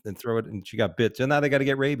Yeah. it and throw it, and she got bit. So now they got to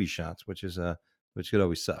get rabies shots, which it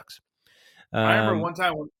always sucks. Um, I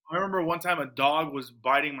remember one time a dog was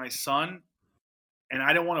biting my son, and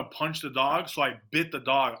I didn't want to punch the dog, so I bit the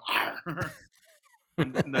dog.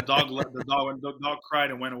 And the dog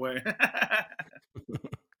cried and went away.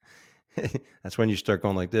 that's when you start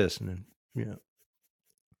going like this, and then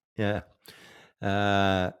yeah.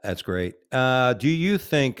 That's great. Do you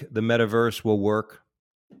think the metaverse will work?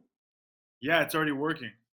 Yeah, it's already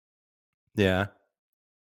working. Yeah.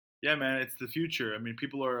 Yeah, man, it's the future. I mean,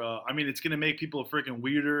 people are. It's gonna make people freaking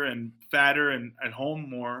weirder and fatter and at home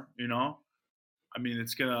more. I mean,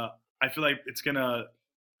 it's gonna. I feel like it's gonna.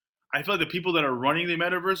 I feel like the people that are running the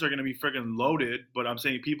metaverse are gonna be freaking loaded. But I'm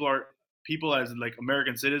saying people as like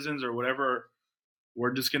American citizens or whatever.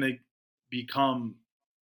 We're just gonna become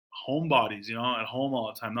homebodies, at home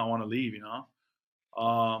all the time, not want to leave,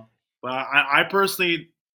 Uh, but I personally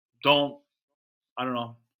don't. I don't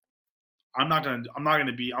know. I'm not gonna. I'm not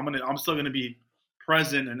gonna be. I'm still gonna be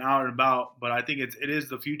present and out and about. But I think it is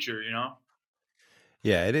the future.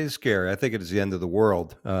 Yeah, it is scary. I think it is the end of the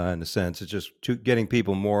world in a sense. It's just getting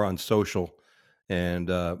people more unsocial and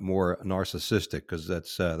more narcissistic because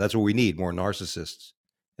that's what we need, more narcissists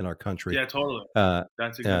in our country. Yeah, totally. Uh,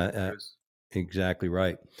 That's uh, exactly what uh, it is. exactly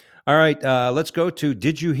right. All right, let's go to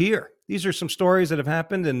Did You Hear? These are some stories that have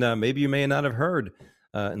happened, and maybe you may not have heard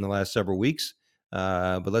in the last several weeks.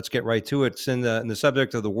 But let's get right to it. It's in the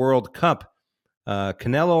subject of the World Cup.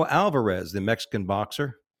 Canelo Alvarez, the Mexican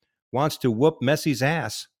boxer, wants to whoop Messi's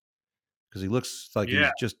ass because he looks like Yeah,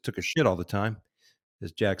 he's just took a shit all the time,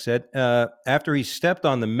 as Jack said, after he stepped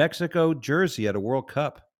on the Mexico jersey at a World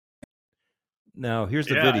Cup. Now, here's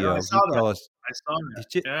the yeah. I video. saw You that. tell us. I saw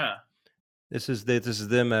that. Yeah. This is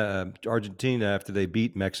them, Argentina, after they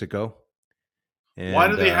beat Mexico. Why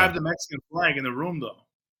do And they have the Mexican flag in the room though?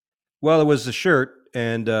 well, it was the shirt,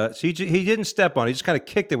 and so he didn't step on it. He just kind of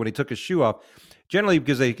kicked it when he took his shoe off. Generally,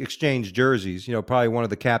 because they exchanged jerseys. Probably one of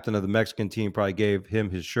the captain of the Mexican team probably gave him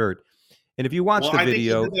his shirt. And if you watch Well, the I think he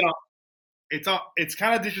video, did it. It's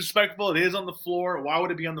kind of disrespectful. It is on the floor. Why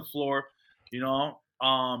would it be on the floor? If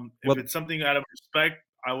well, it's something out of respect,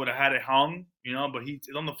 I would have had it hung. But it's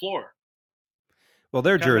on the floor. well,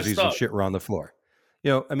 their Kind of messed jerseys and up. shit were on the floor.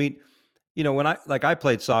 I mean, when I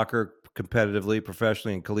played soccer competitively,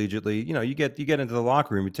 professionally, and collegiately, you get into the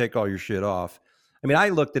locker room, you take all your shit off. I mean, I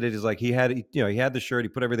looked at it as like he had the shirt, he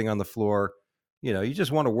put everything on the floor. You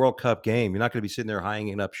just won a World Cup game. You're not going to be sitting there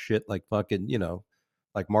hanging up shit like fucking,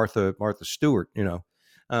 like Martha Stewart. I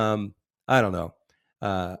don't know.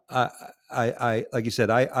 I like you said,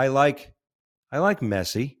 I like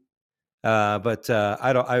Messi. But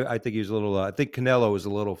I don't. I think he was a little. I think Canelo was a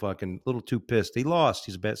little too pissed. He lost.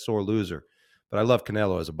 He's a bit sore loser. But I love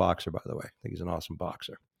Canelo as a boxer. By the way, I think he's an awesome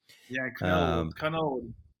boxer. Yeah, Um, Canelo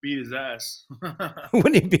would beat his ass.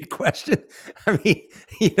 wouldn't he be questioned? I mean,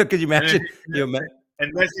 could you and, imagine?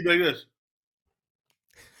 and Messi be like this.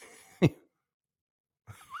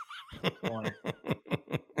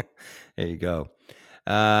 There you go.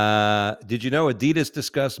 Did you know Adidas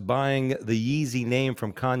discussed buying the Yeezy name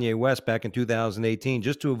from Kanye West back in 2018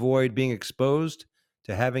 just to avoid being exposed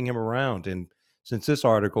to having him around? And since this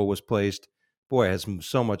article was placed, boy, has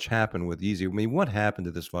so much happened with Yeezy. I mean, what happened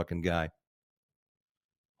to this fucking guy?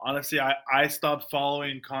 Honestly, I stopped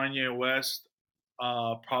following Kanye West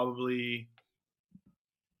probably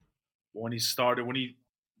when he started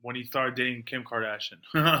dating Kim Kardashian.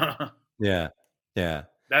 Yeah, yeah,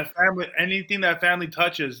 That family, anything that family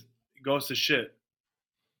touches goes to shit.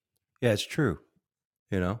 yeah. It's true.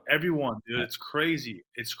 You know, Everyone, dude, Uh, it's crazy.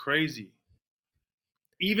 It's crazy.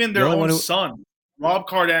 Even the their only own one who son, Rob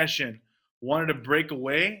Kardashian, wanted to break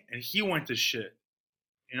away, and he went to shit.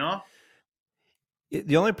 You know?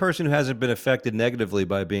 the only person who hasn't been affected negatively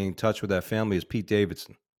by being in touch with that family is Pete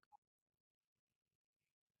Davidson.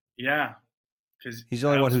 Yeah, because He's the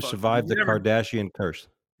only that one was who fucked. survived the Kardashian curse.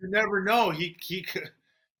 You never know. He could.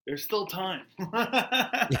 There's still time.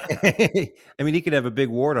 I mean, he could have a big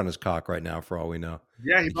wart on his cock right now, for all we know.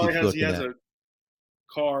 Yeah, he He probably keeps has. He looking has at a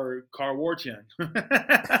car wartian.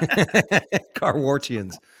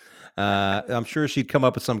 Carwartians. I'm sure she'd come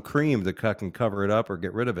up with some cream to cut and cover it up or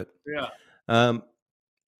get rid of it. Yeah. Um,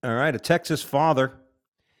 all right, a Texas father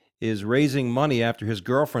is raising money after his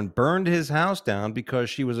girlfriend burned his house down because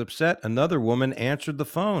she was upset another woman answered the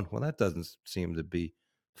phone. Well, that doesn't seem to be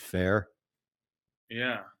fair.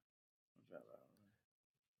 Yeah.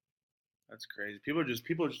 That's crazy. People just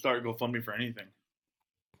start GoFundMe for anything.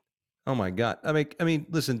 Oh my God! I mean,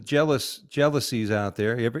 listen, jealousies out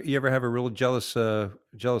there. You ever have a real jealous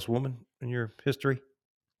woman in your history?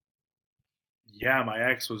 Yeah, my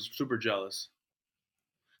ex was super jealous,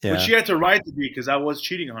 but Yeah, she had to right to be because I was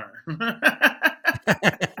cheating on her.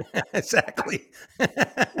 exactly.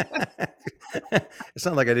 It's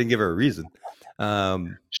not like I didn't give her a reason.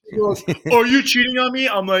 She goes, "Are you cheating on me?"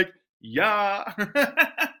 I'm like, "Yeah."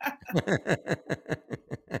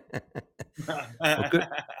 Well, good.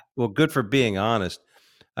 Well, good for being honest.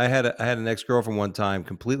 I had an ex girlfriend one time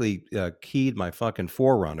completely keyed my fucking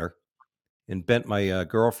Forerunner and bent my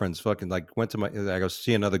girlfriend's fucking like went to my I go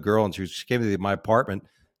see another girl and she came to my apartment,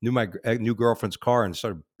 knew my new girlfriend's car and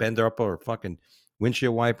started bend her up her fucking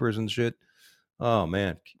windshield wipers and shit. Oh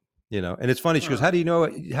man, and it's funny. She goes, "How do you know?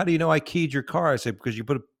 How do you know I keyed your car?" I said, "Because you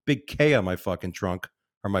put a big K on my fucking trunk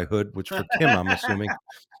or my hood, which for Tim, I'm assuming.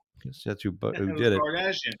 Guess that's who It was did it.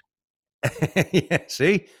 Kardashian. Yeah,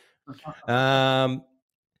 see?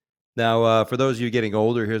 Now, for those of you getting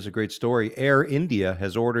older, here's a great story. Air India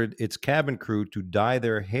has ordered its cabin crew to dye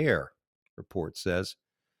their hair, report says.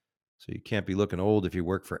 So you can't be looking old if you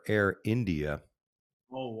work for Air India.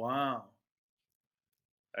 Oh wow,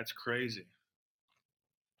 that's crazy.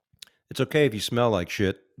 It's okay if you smell like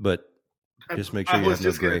shit, but just make sure I you was have no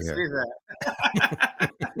just gonna gray hair. say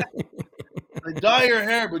that. Like, dye your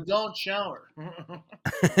hair, but don't shower.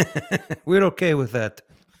 We're okay with that.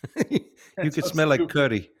 You That's can so smell like stupid.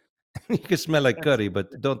 curry. You can smell like That's curry,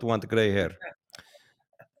 but don't want gray hair.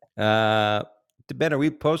 Ben, are we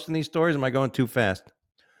posting these stories? Am I going too fast?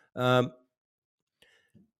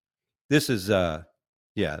 This is yeah,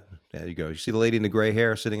 there you go. You see the lady in the gray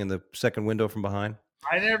hair sitting in the second window from behind?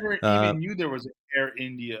 I never even knew there was an Air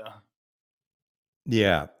India.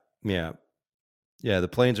 Yeah, yeah, yeah. The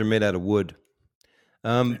planes are made out of wood.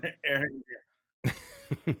 Air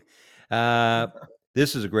India.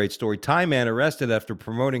 This is a great story. Thai man arrested after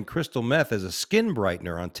promoting crystal meth as a skin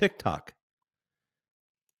brightener on TikTok.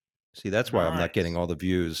 See, that's why I'm not getting Nice. all the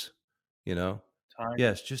views. You know. Time.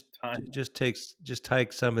 Yes, just take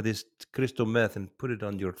some of this crystal meth and put it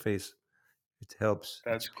on your face. It helps.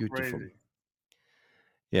 That's It's beautiful. crazy.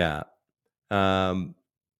 Yeah.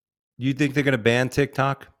 You think they're going to ban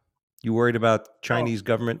TikTok? You worried about Chinese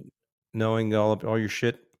government knowing all your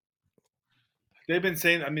shit? They've been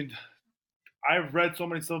saying. I mean, I've read so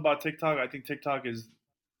many stuff about TikTok. I think TikTok is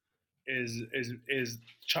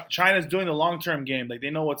China's doing the long term game. Like,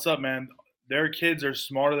 they know what's up, man. Their kids are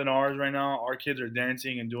smarter than ours right now. Our kids are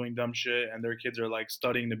dancing and doing dumb shit, and their kids are like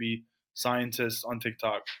studying to be scientists on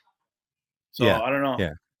TikTok. So Yeah, I don't know.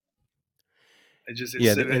 yeah.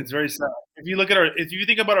 It's very sad. If you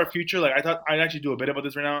think about our future, like, I thought I'd actually do a bit about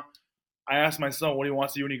this right now. I asked my son what he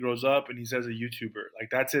wants to do when he grows up, and he says a YouTuber.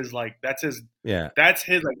 That's his like I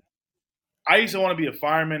used to want to be a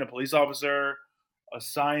fireman, a police officer, a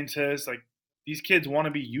scientist. Like, these kids want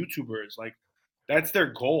to be YouTubers. Like, that's their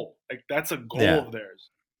goal. Like, that's a goal of theirs.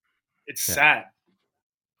 It's sad.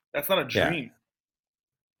 That's not a dream.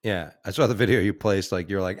 Yeah, I saw the video you placed. Like,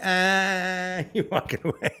 you're like, you're walking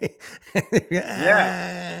away.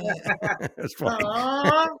 Yeah. It's funny.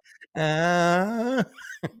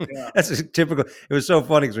 That's a typical. It was so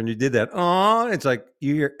funny because when you did that, it's like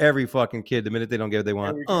you hear every fucking kid the minute they don't get what they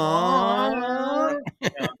want.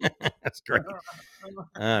 That's great.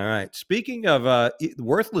 All right. Speaking of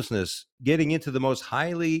worthlessness, getting into the most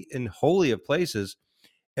highly and holy of places,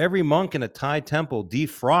 every monk in a Thai temple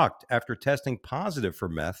defrocked after testing positive for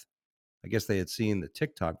meth. I guess they had seen the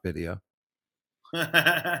TikTok video.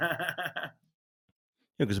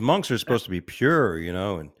 Because monks are supposed to be pure,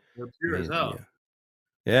 and they're pure as hell.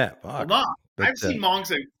 Yeah. Well, no, I've seen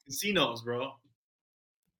monks at casinos, bro.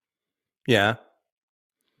 Yeah.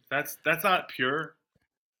 That's not pure.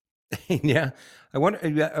 Yeah. I wonder,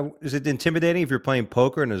 is it intimidating if you're playing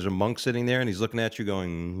poker and there's a monk sitting there and he's looking at you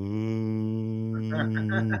going,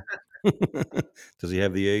 does he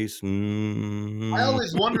have the ace? I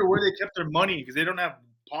always wonder where they kept their money because they don't have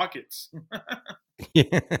pockets.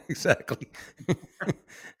 Yeah, exactly.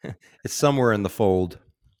 It's somewhere in the fold.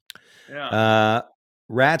 Yeah.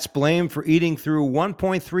 Rats blamed for eating through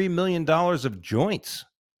 $1.3 million of joints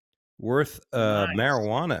worth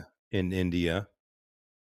marijuana in India.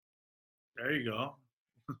 There you go.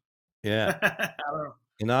 Yeah.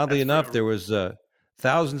 And oddly enough, there was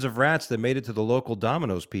thousands of rats that made it to the local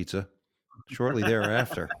Domino's pizza shortly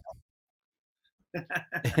thereafter.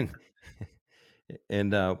 And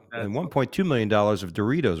 $1.2 million of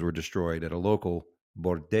Doritos were destroyed at a local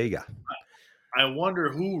bodega. I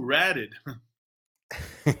wonder who ratted.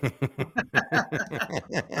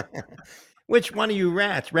 Which one of you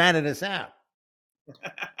rats ratted us out?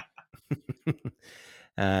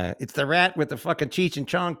 It's the rat with the fucking Cheech and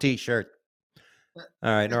Chong t-shirt. All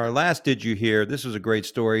right. Our last Did You Hear? This was a great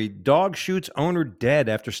story. Dog shoots owner dead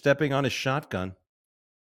after stepping on his shotgun.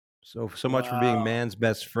 So much for being man's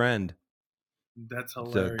best friend. That's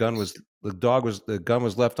hilarious. The gun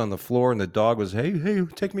was left on the floor, and the dog was, hey,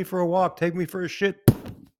 take me for a walk, take me for a shit.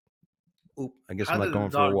 Oop, I guess I'm not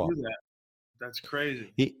going for a walk. Do that? That's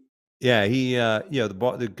crazy. The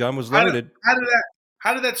gun was loaded.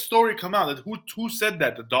 How did that story come out? Who said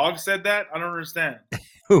that? The dog said that? I don't understand.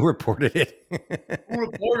 Who reported it? Who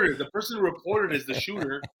reported it? The person who reported it is the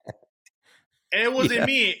shooter. And it wasn't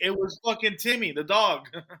me. It was fucking Timmy, the dog.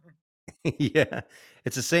 Yeah.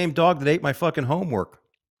 It's the same dog that ate my fucking homework.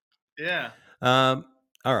 Yeah. All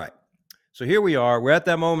right. So here we are. We're at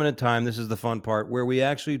that moment in time. This is the fun part where we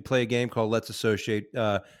actually play a game called Let's Associate.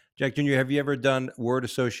 Jack Jr., have you ever done word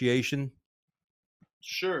association?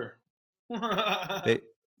 Sure. Ba-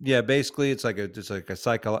 yeah, basically, it's like a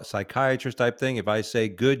psychiatrist type thing. If I say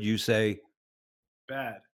good, you say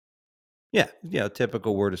Bad. yeah, yeah,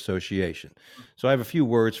 typical word association. So I have a few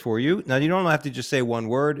words for you. Now you don't have to just say one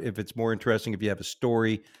word. If it's more interesting, if you have a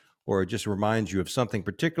story or it just reminds you of something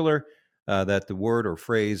particular that the word or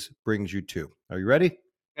phrase brings you to. Are you ready?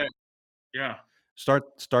 Okay. Yeah.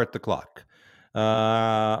 Start the clock.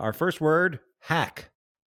 Our first word, hack.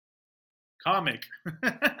 Comic.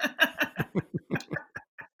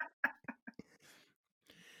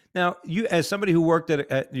 Now, you as somebody who worked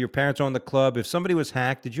at your parents owned the club, if somebody was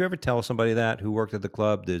hacked, did you ever tell somebody that who worked at the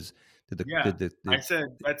club? Yeah. I Did said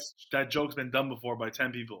that joke's been done before by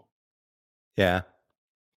 10 people. yeah?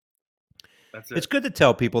 That's It's it. good to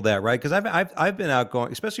tell people that, right? Because I've been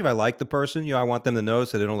outgoing, especially if I like the person. I want them to know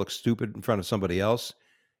so they don't look stupid in front of somebody else.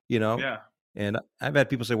 You know, Yeah. and I've had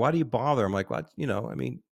people say, "Why do you bother?" I'm like, "What? I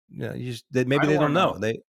mean, you just maybe I they want don't to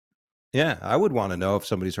know. know. Yeah, I would want to know if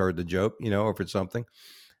somebody's heard the joke, or if it's something.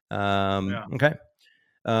 Yeah. Okay.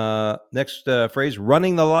 Next phrase: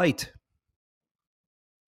 running the light.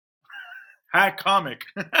 Hack comic.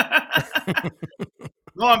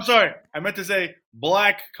 No, I'm sorry. I meant to say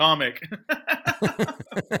black comic.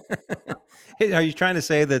 Hey, are you trying to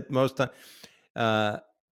say that most time?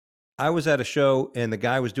 I was at a show and the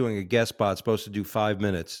guy was doing a guest spot supposed to do 5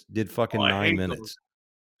 minutes, did Oh, fucking I nine hate those. minutes.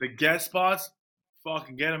 The guest spots,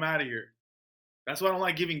 fucking get them out of here. That's why I don't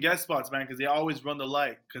like giving guest spots, man, because they always run the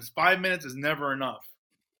light. Because 5 minutes is never enough.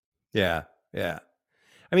 Yeah, yeah.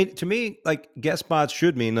 I mean, to me, like guest spots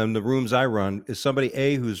should mean in the rooms I run is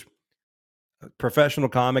somebody who's a professional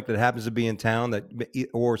comic that happens to be in town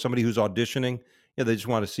or somebody who's auditioning. They just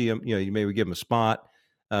want to see him. You maybe give them a spot.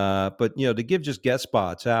 But to give just guest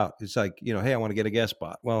spots out, it's like hey, I want to get a guest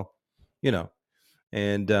spot. Well, you know,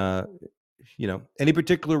 and any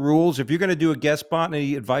particular rules? If you're going to do a guest spot,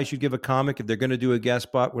 any advice you give a comic if they're going to do a guest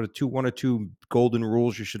spot? What are one or two golden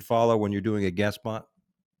rules you should follow when you're doing a guest spot?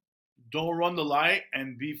 Don't run the light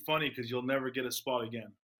and be funny because you'll never get a spot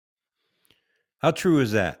again. How true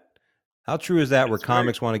is that? How true is that where It's very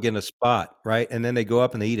comics wanna get in a spot, right? And then they go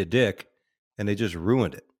up and they eat a dick, and they just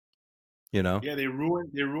ruined it, you know? yeah. They ruin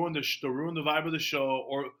the vibe of the show,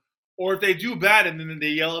 or if they do bad and then they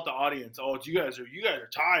yell at the audience, "Oh, you guys are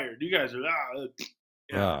tired. You guys are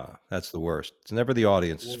yeah, Ah, that's the worst. It's never the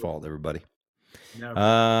audience's well, fault, everybody. never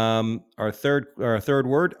Our third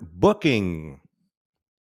word, booking.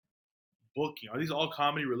 booking. Are these all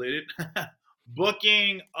comedy related?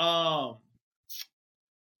 Booking. Uh,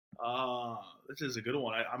 this is a good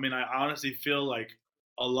one. I mean, I honestly feel like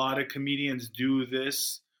a lot of comedians do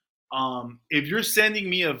this. If you're sending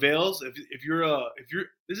me avails, if you're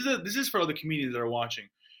this is for other comedians that are watching.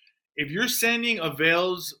 If you're sending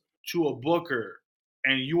avails to a booker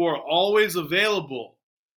and you are always available,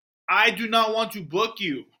 I do not want to book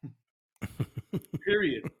you.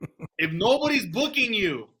 Period. If nobody's booking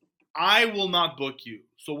you, I will not book you.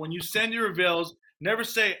 So when you send your avails, never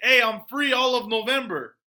say, "Hey, I'm free all of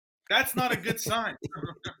November." That's not a good sign.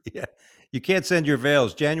 Yeah. You can't send your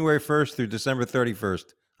veils January 1st through December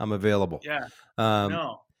 31st. I'm available. Yeah, Um,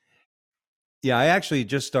 no. yeah, I actually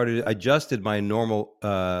just adjusted my normal,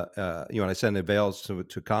 when I send the veils to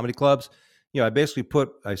comedy clubs, I basically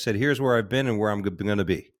I said, here's where I've been and where I'm going to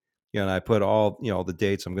be. And I put all the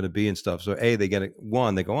dates I'm going to be and stuff. So they get it.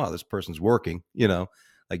 One, they go, oh, this person's working,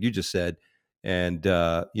 like you just said. And,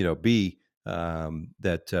 B,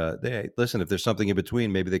 that they listen, if there's something in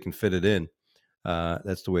between, maybe they can fit it in.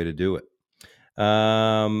 That's the way to do it.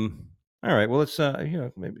 All right. Well, let's,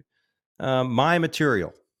 maybe my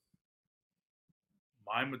material.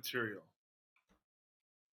 My material.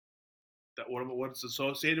 What's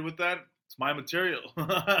associated with that? It's my material.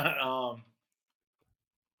 I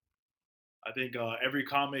think every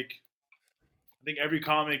comic. I think every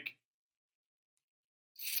comic.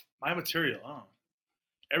 My material. Oh.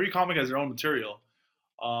 Every comic has their own material.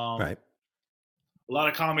 Um, Right. a lot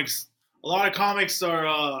of comics. A lot of comics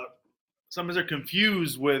are. Sometimes they're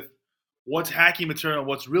confused with what's hacky material and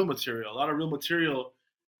what's real material. A lot of real material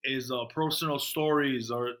is personal stories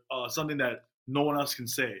or something that no one else can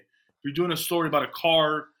say. If you're doing a story about a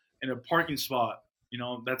car in a parking spot,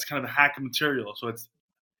 that's kind of the hack material. So it's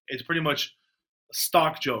pretty much a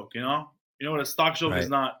stock joke. You know what a stock joke is Right.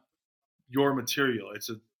 not your material. It's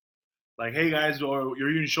like, hey guys, or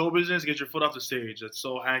you're in show business, get your foot off the stage. That's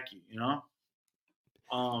so hacky.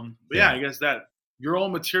 But yeah, Yeah. I guess that your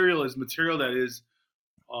own material is material that is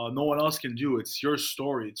no one else can do. It's your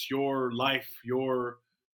story. It's your life. Your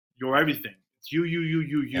everything. It's you, you, you,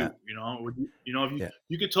 you, Yeah. you. If you Yeah.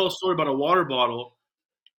 you could tell a story about a water bottle,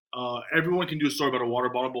 everyone can do a story about a water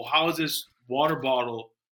bottle, but how is this water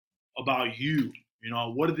bottle about you? You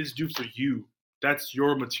know, what did this do for you? That's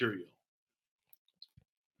your material.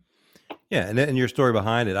 Yeah, and your story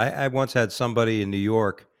behind it. I once had somebody in New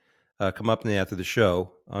York come up to me after the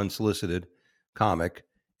show, unsolicited comic,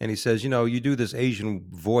 and he says, you do this Asian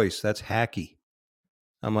voice, that's hacky.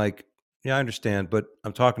 I'm like, yeah, I understand, but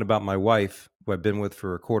I'm talking about my wife, who I've been with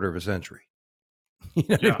for a quarter of a century. You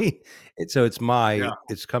know what I Yeah, mean? So yeah.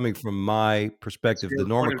 it's coming from my It's perspective. The your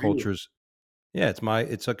normal point of view. cultures, yeah,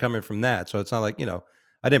 it's coming from that. So it's not like,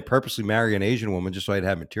 I didn't purposely marry an Asian woman just so I'd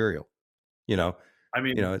have material. You know, I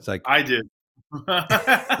mean, it's like, I did.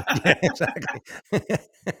 yeah, exactly.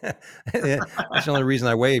 Yeah, that's the only reason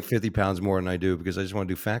I weigh 50 pounds more than I do, because I just want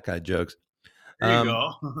to do fat guy jokes. There you Um,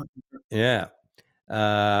 go. yeah.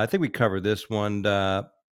 I think we covered this one,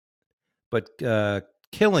 but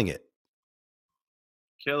killing it.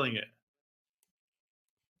 Killing it.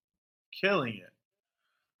 Killing it.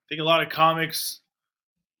 I think a lot of comics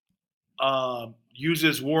use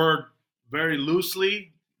this word very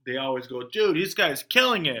loosely. They always go, dude, this guy's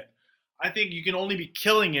killing it. I think you can only be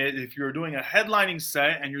killing it if you're doing a headlining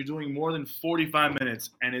set and you're doing more than 45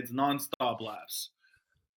 minutes and it's nonstop laughs.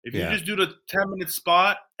 If you Yeah. just do the 10-minute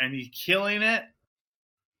spot and you're killing it,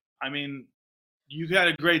 I mean, you got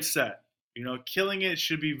a great set. You know, killing it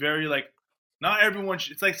should be very like, not everyone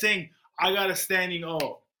should, it's like saying, I got a standing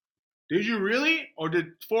O. Did you really? Or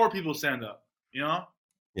did 4 people stand up? You know?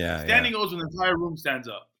 Yeah. Yeah. Standing O's when the entire room stands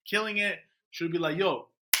up. Killing it should be like, yo,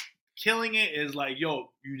 killing it is like,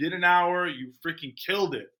 yo, you did an hour, you freaking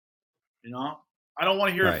killed it. You know? I don't want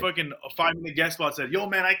to hear Right. a 5-minute guest spot said, yo,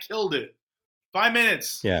 man, I killed it. 5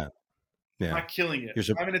 minutes. Yeah. I'm Yeah. not killing it.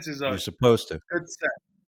 You're, 5 minutes is you're a supposed to. good set.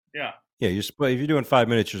 Yeah. Yeah. If you're doing 5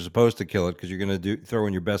 minutes, you're supposed to kill it, because you're going to throw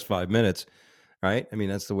in your best 5 minutes. Right. I mean,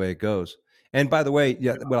 that's the way it goes. And by the way,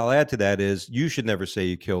 yeah, Yeah. what I'll add to that is you should never say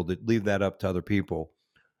you killed it. Leave that up to other people.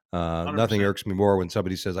 Nothing 100%. irks me more when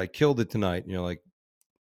somebody says, I killed it tonight. And you're like,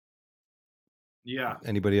 Yeah.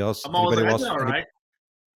 anybody else? I'm always like, I did all Any, right.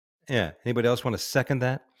 yeah. Anybody else want to second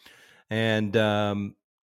that? And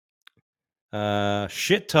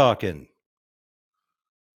shit talking.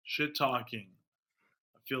 Shit talking.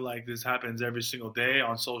 I feel like this happens every single day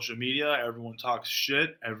on social media. Everyone talks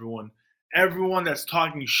shit. Everyone that's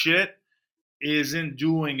talking shit isn't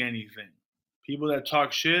doing anything. People that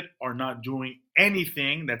talk shit are not doing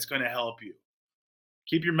anything that's going to help you.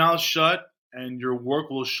 Keep your mouth shut and your work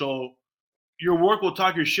will show, your work will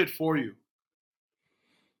talk your shit for you.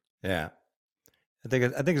 Yeah. I think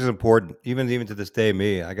it's important, even to this day.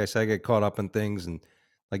 Me, like I said, I get caught up in things, and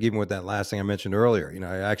like even with that last thing I mentioned earlier,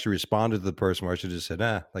 I actually responded to the person where I should have just said,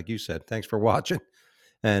 like you said, thanks for watching,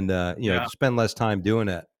 and Yeah. spend less time doing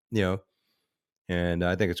that. And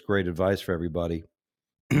I think it's great advice for everybody.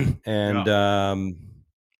 Yeah. and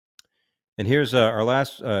and here's our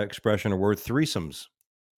last expression or word: threesomes.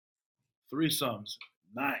 Threesomes.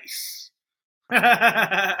 Nice.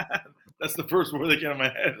 That's the first word that came in my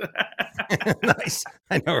head. Nice,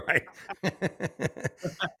 I know, right?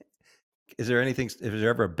 Is there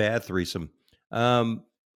ever a bad threesome? Um,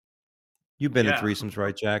 you've been in Yeah, threesomes,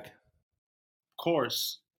 right, Jack? of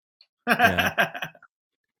course. Yeah.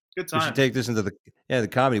 Good We should times. take this into the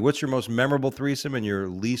comedy. What's your most memorable threesome and your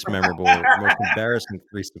least memorable or most embarrassing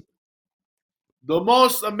threesome? The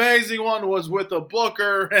most amazing one was with a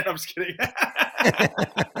booker, and I'm just kidding.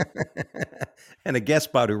 And a guest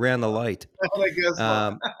spot who ran the light. I guess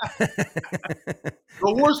not. Um,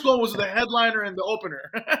 The worst one was the headliner and the opener.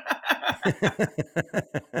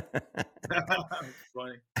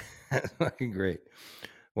 Funny. That's fucking great.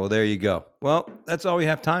 Well, there you go. Well, that's all we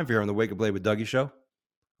have time for here on the Wake Up Late with Dougie show.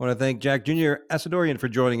 I want to thank Jack Jr. Asadorian for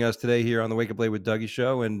joining us today here on the Wake Up Late with Dougie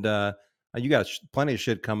show. And you got plenty of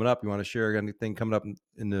shit coming up. You want to share anything coming up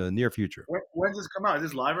in the near future? When's this come out? Is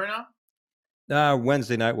this live right now?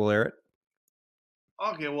 Wednesday night we'll air it.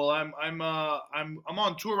 Okay, well I'm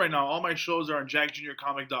on tour right now. All my shows are on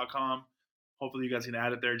jackjrcomic.com. Hopefully you guys can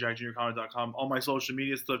add it there, jackjrcomic.com. All my social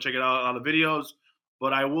media stuff, check it out, a lot of videos.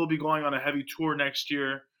 But I will be going on a heavy tour next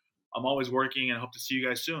year. I'm always working and hope to see you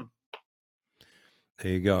guys soon.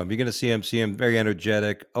 There you go. If you're going to see him very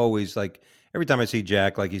energetic, always, like every time I see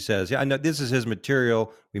Jack, like he says, yeah, I know this is his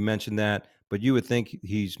material. We mentioned that, but you would think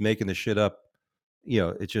he's making the shit up.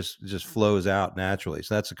 It just flows out naturally.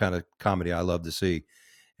 So that's the kind of comedy I love to see.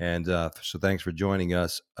 And so thanks for joining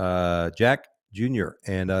us, Jack Jr.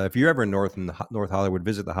 And if you're ever in North Hollywood,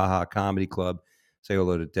 visit the Ha Ha Comedy Club. Say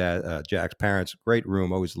hello to Jack's parents. Great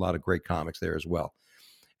room. Always a lot of great comics there as well.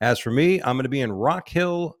 As for me, I'm going to be in Rock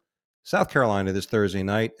Hill, South Carolina this Thursday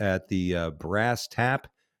night at the Brass Tap,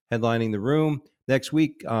 headlining the room. Next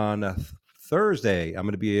week on Thursday, I'm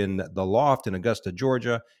going to be in the Loft in Augusta,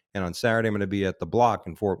 Georgia. And on Saturday, I'm going to be at the Block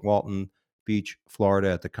in Fort Walton Beach,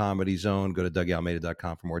 Florida at the Comedy Zone. Go to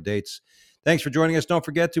DougieAlmeida.com for more dates. Thanks for joining us. Don't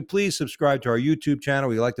forget to please subscribe to our YouTube channel.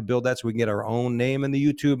 We like to build that so we can get our own name in the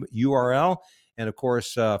YouTube URL. And, of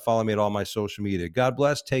course, follow me at all my social media. God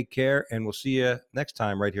bless, take care, and we'll see you next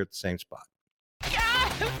time right here at the same spot.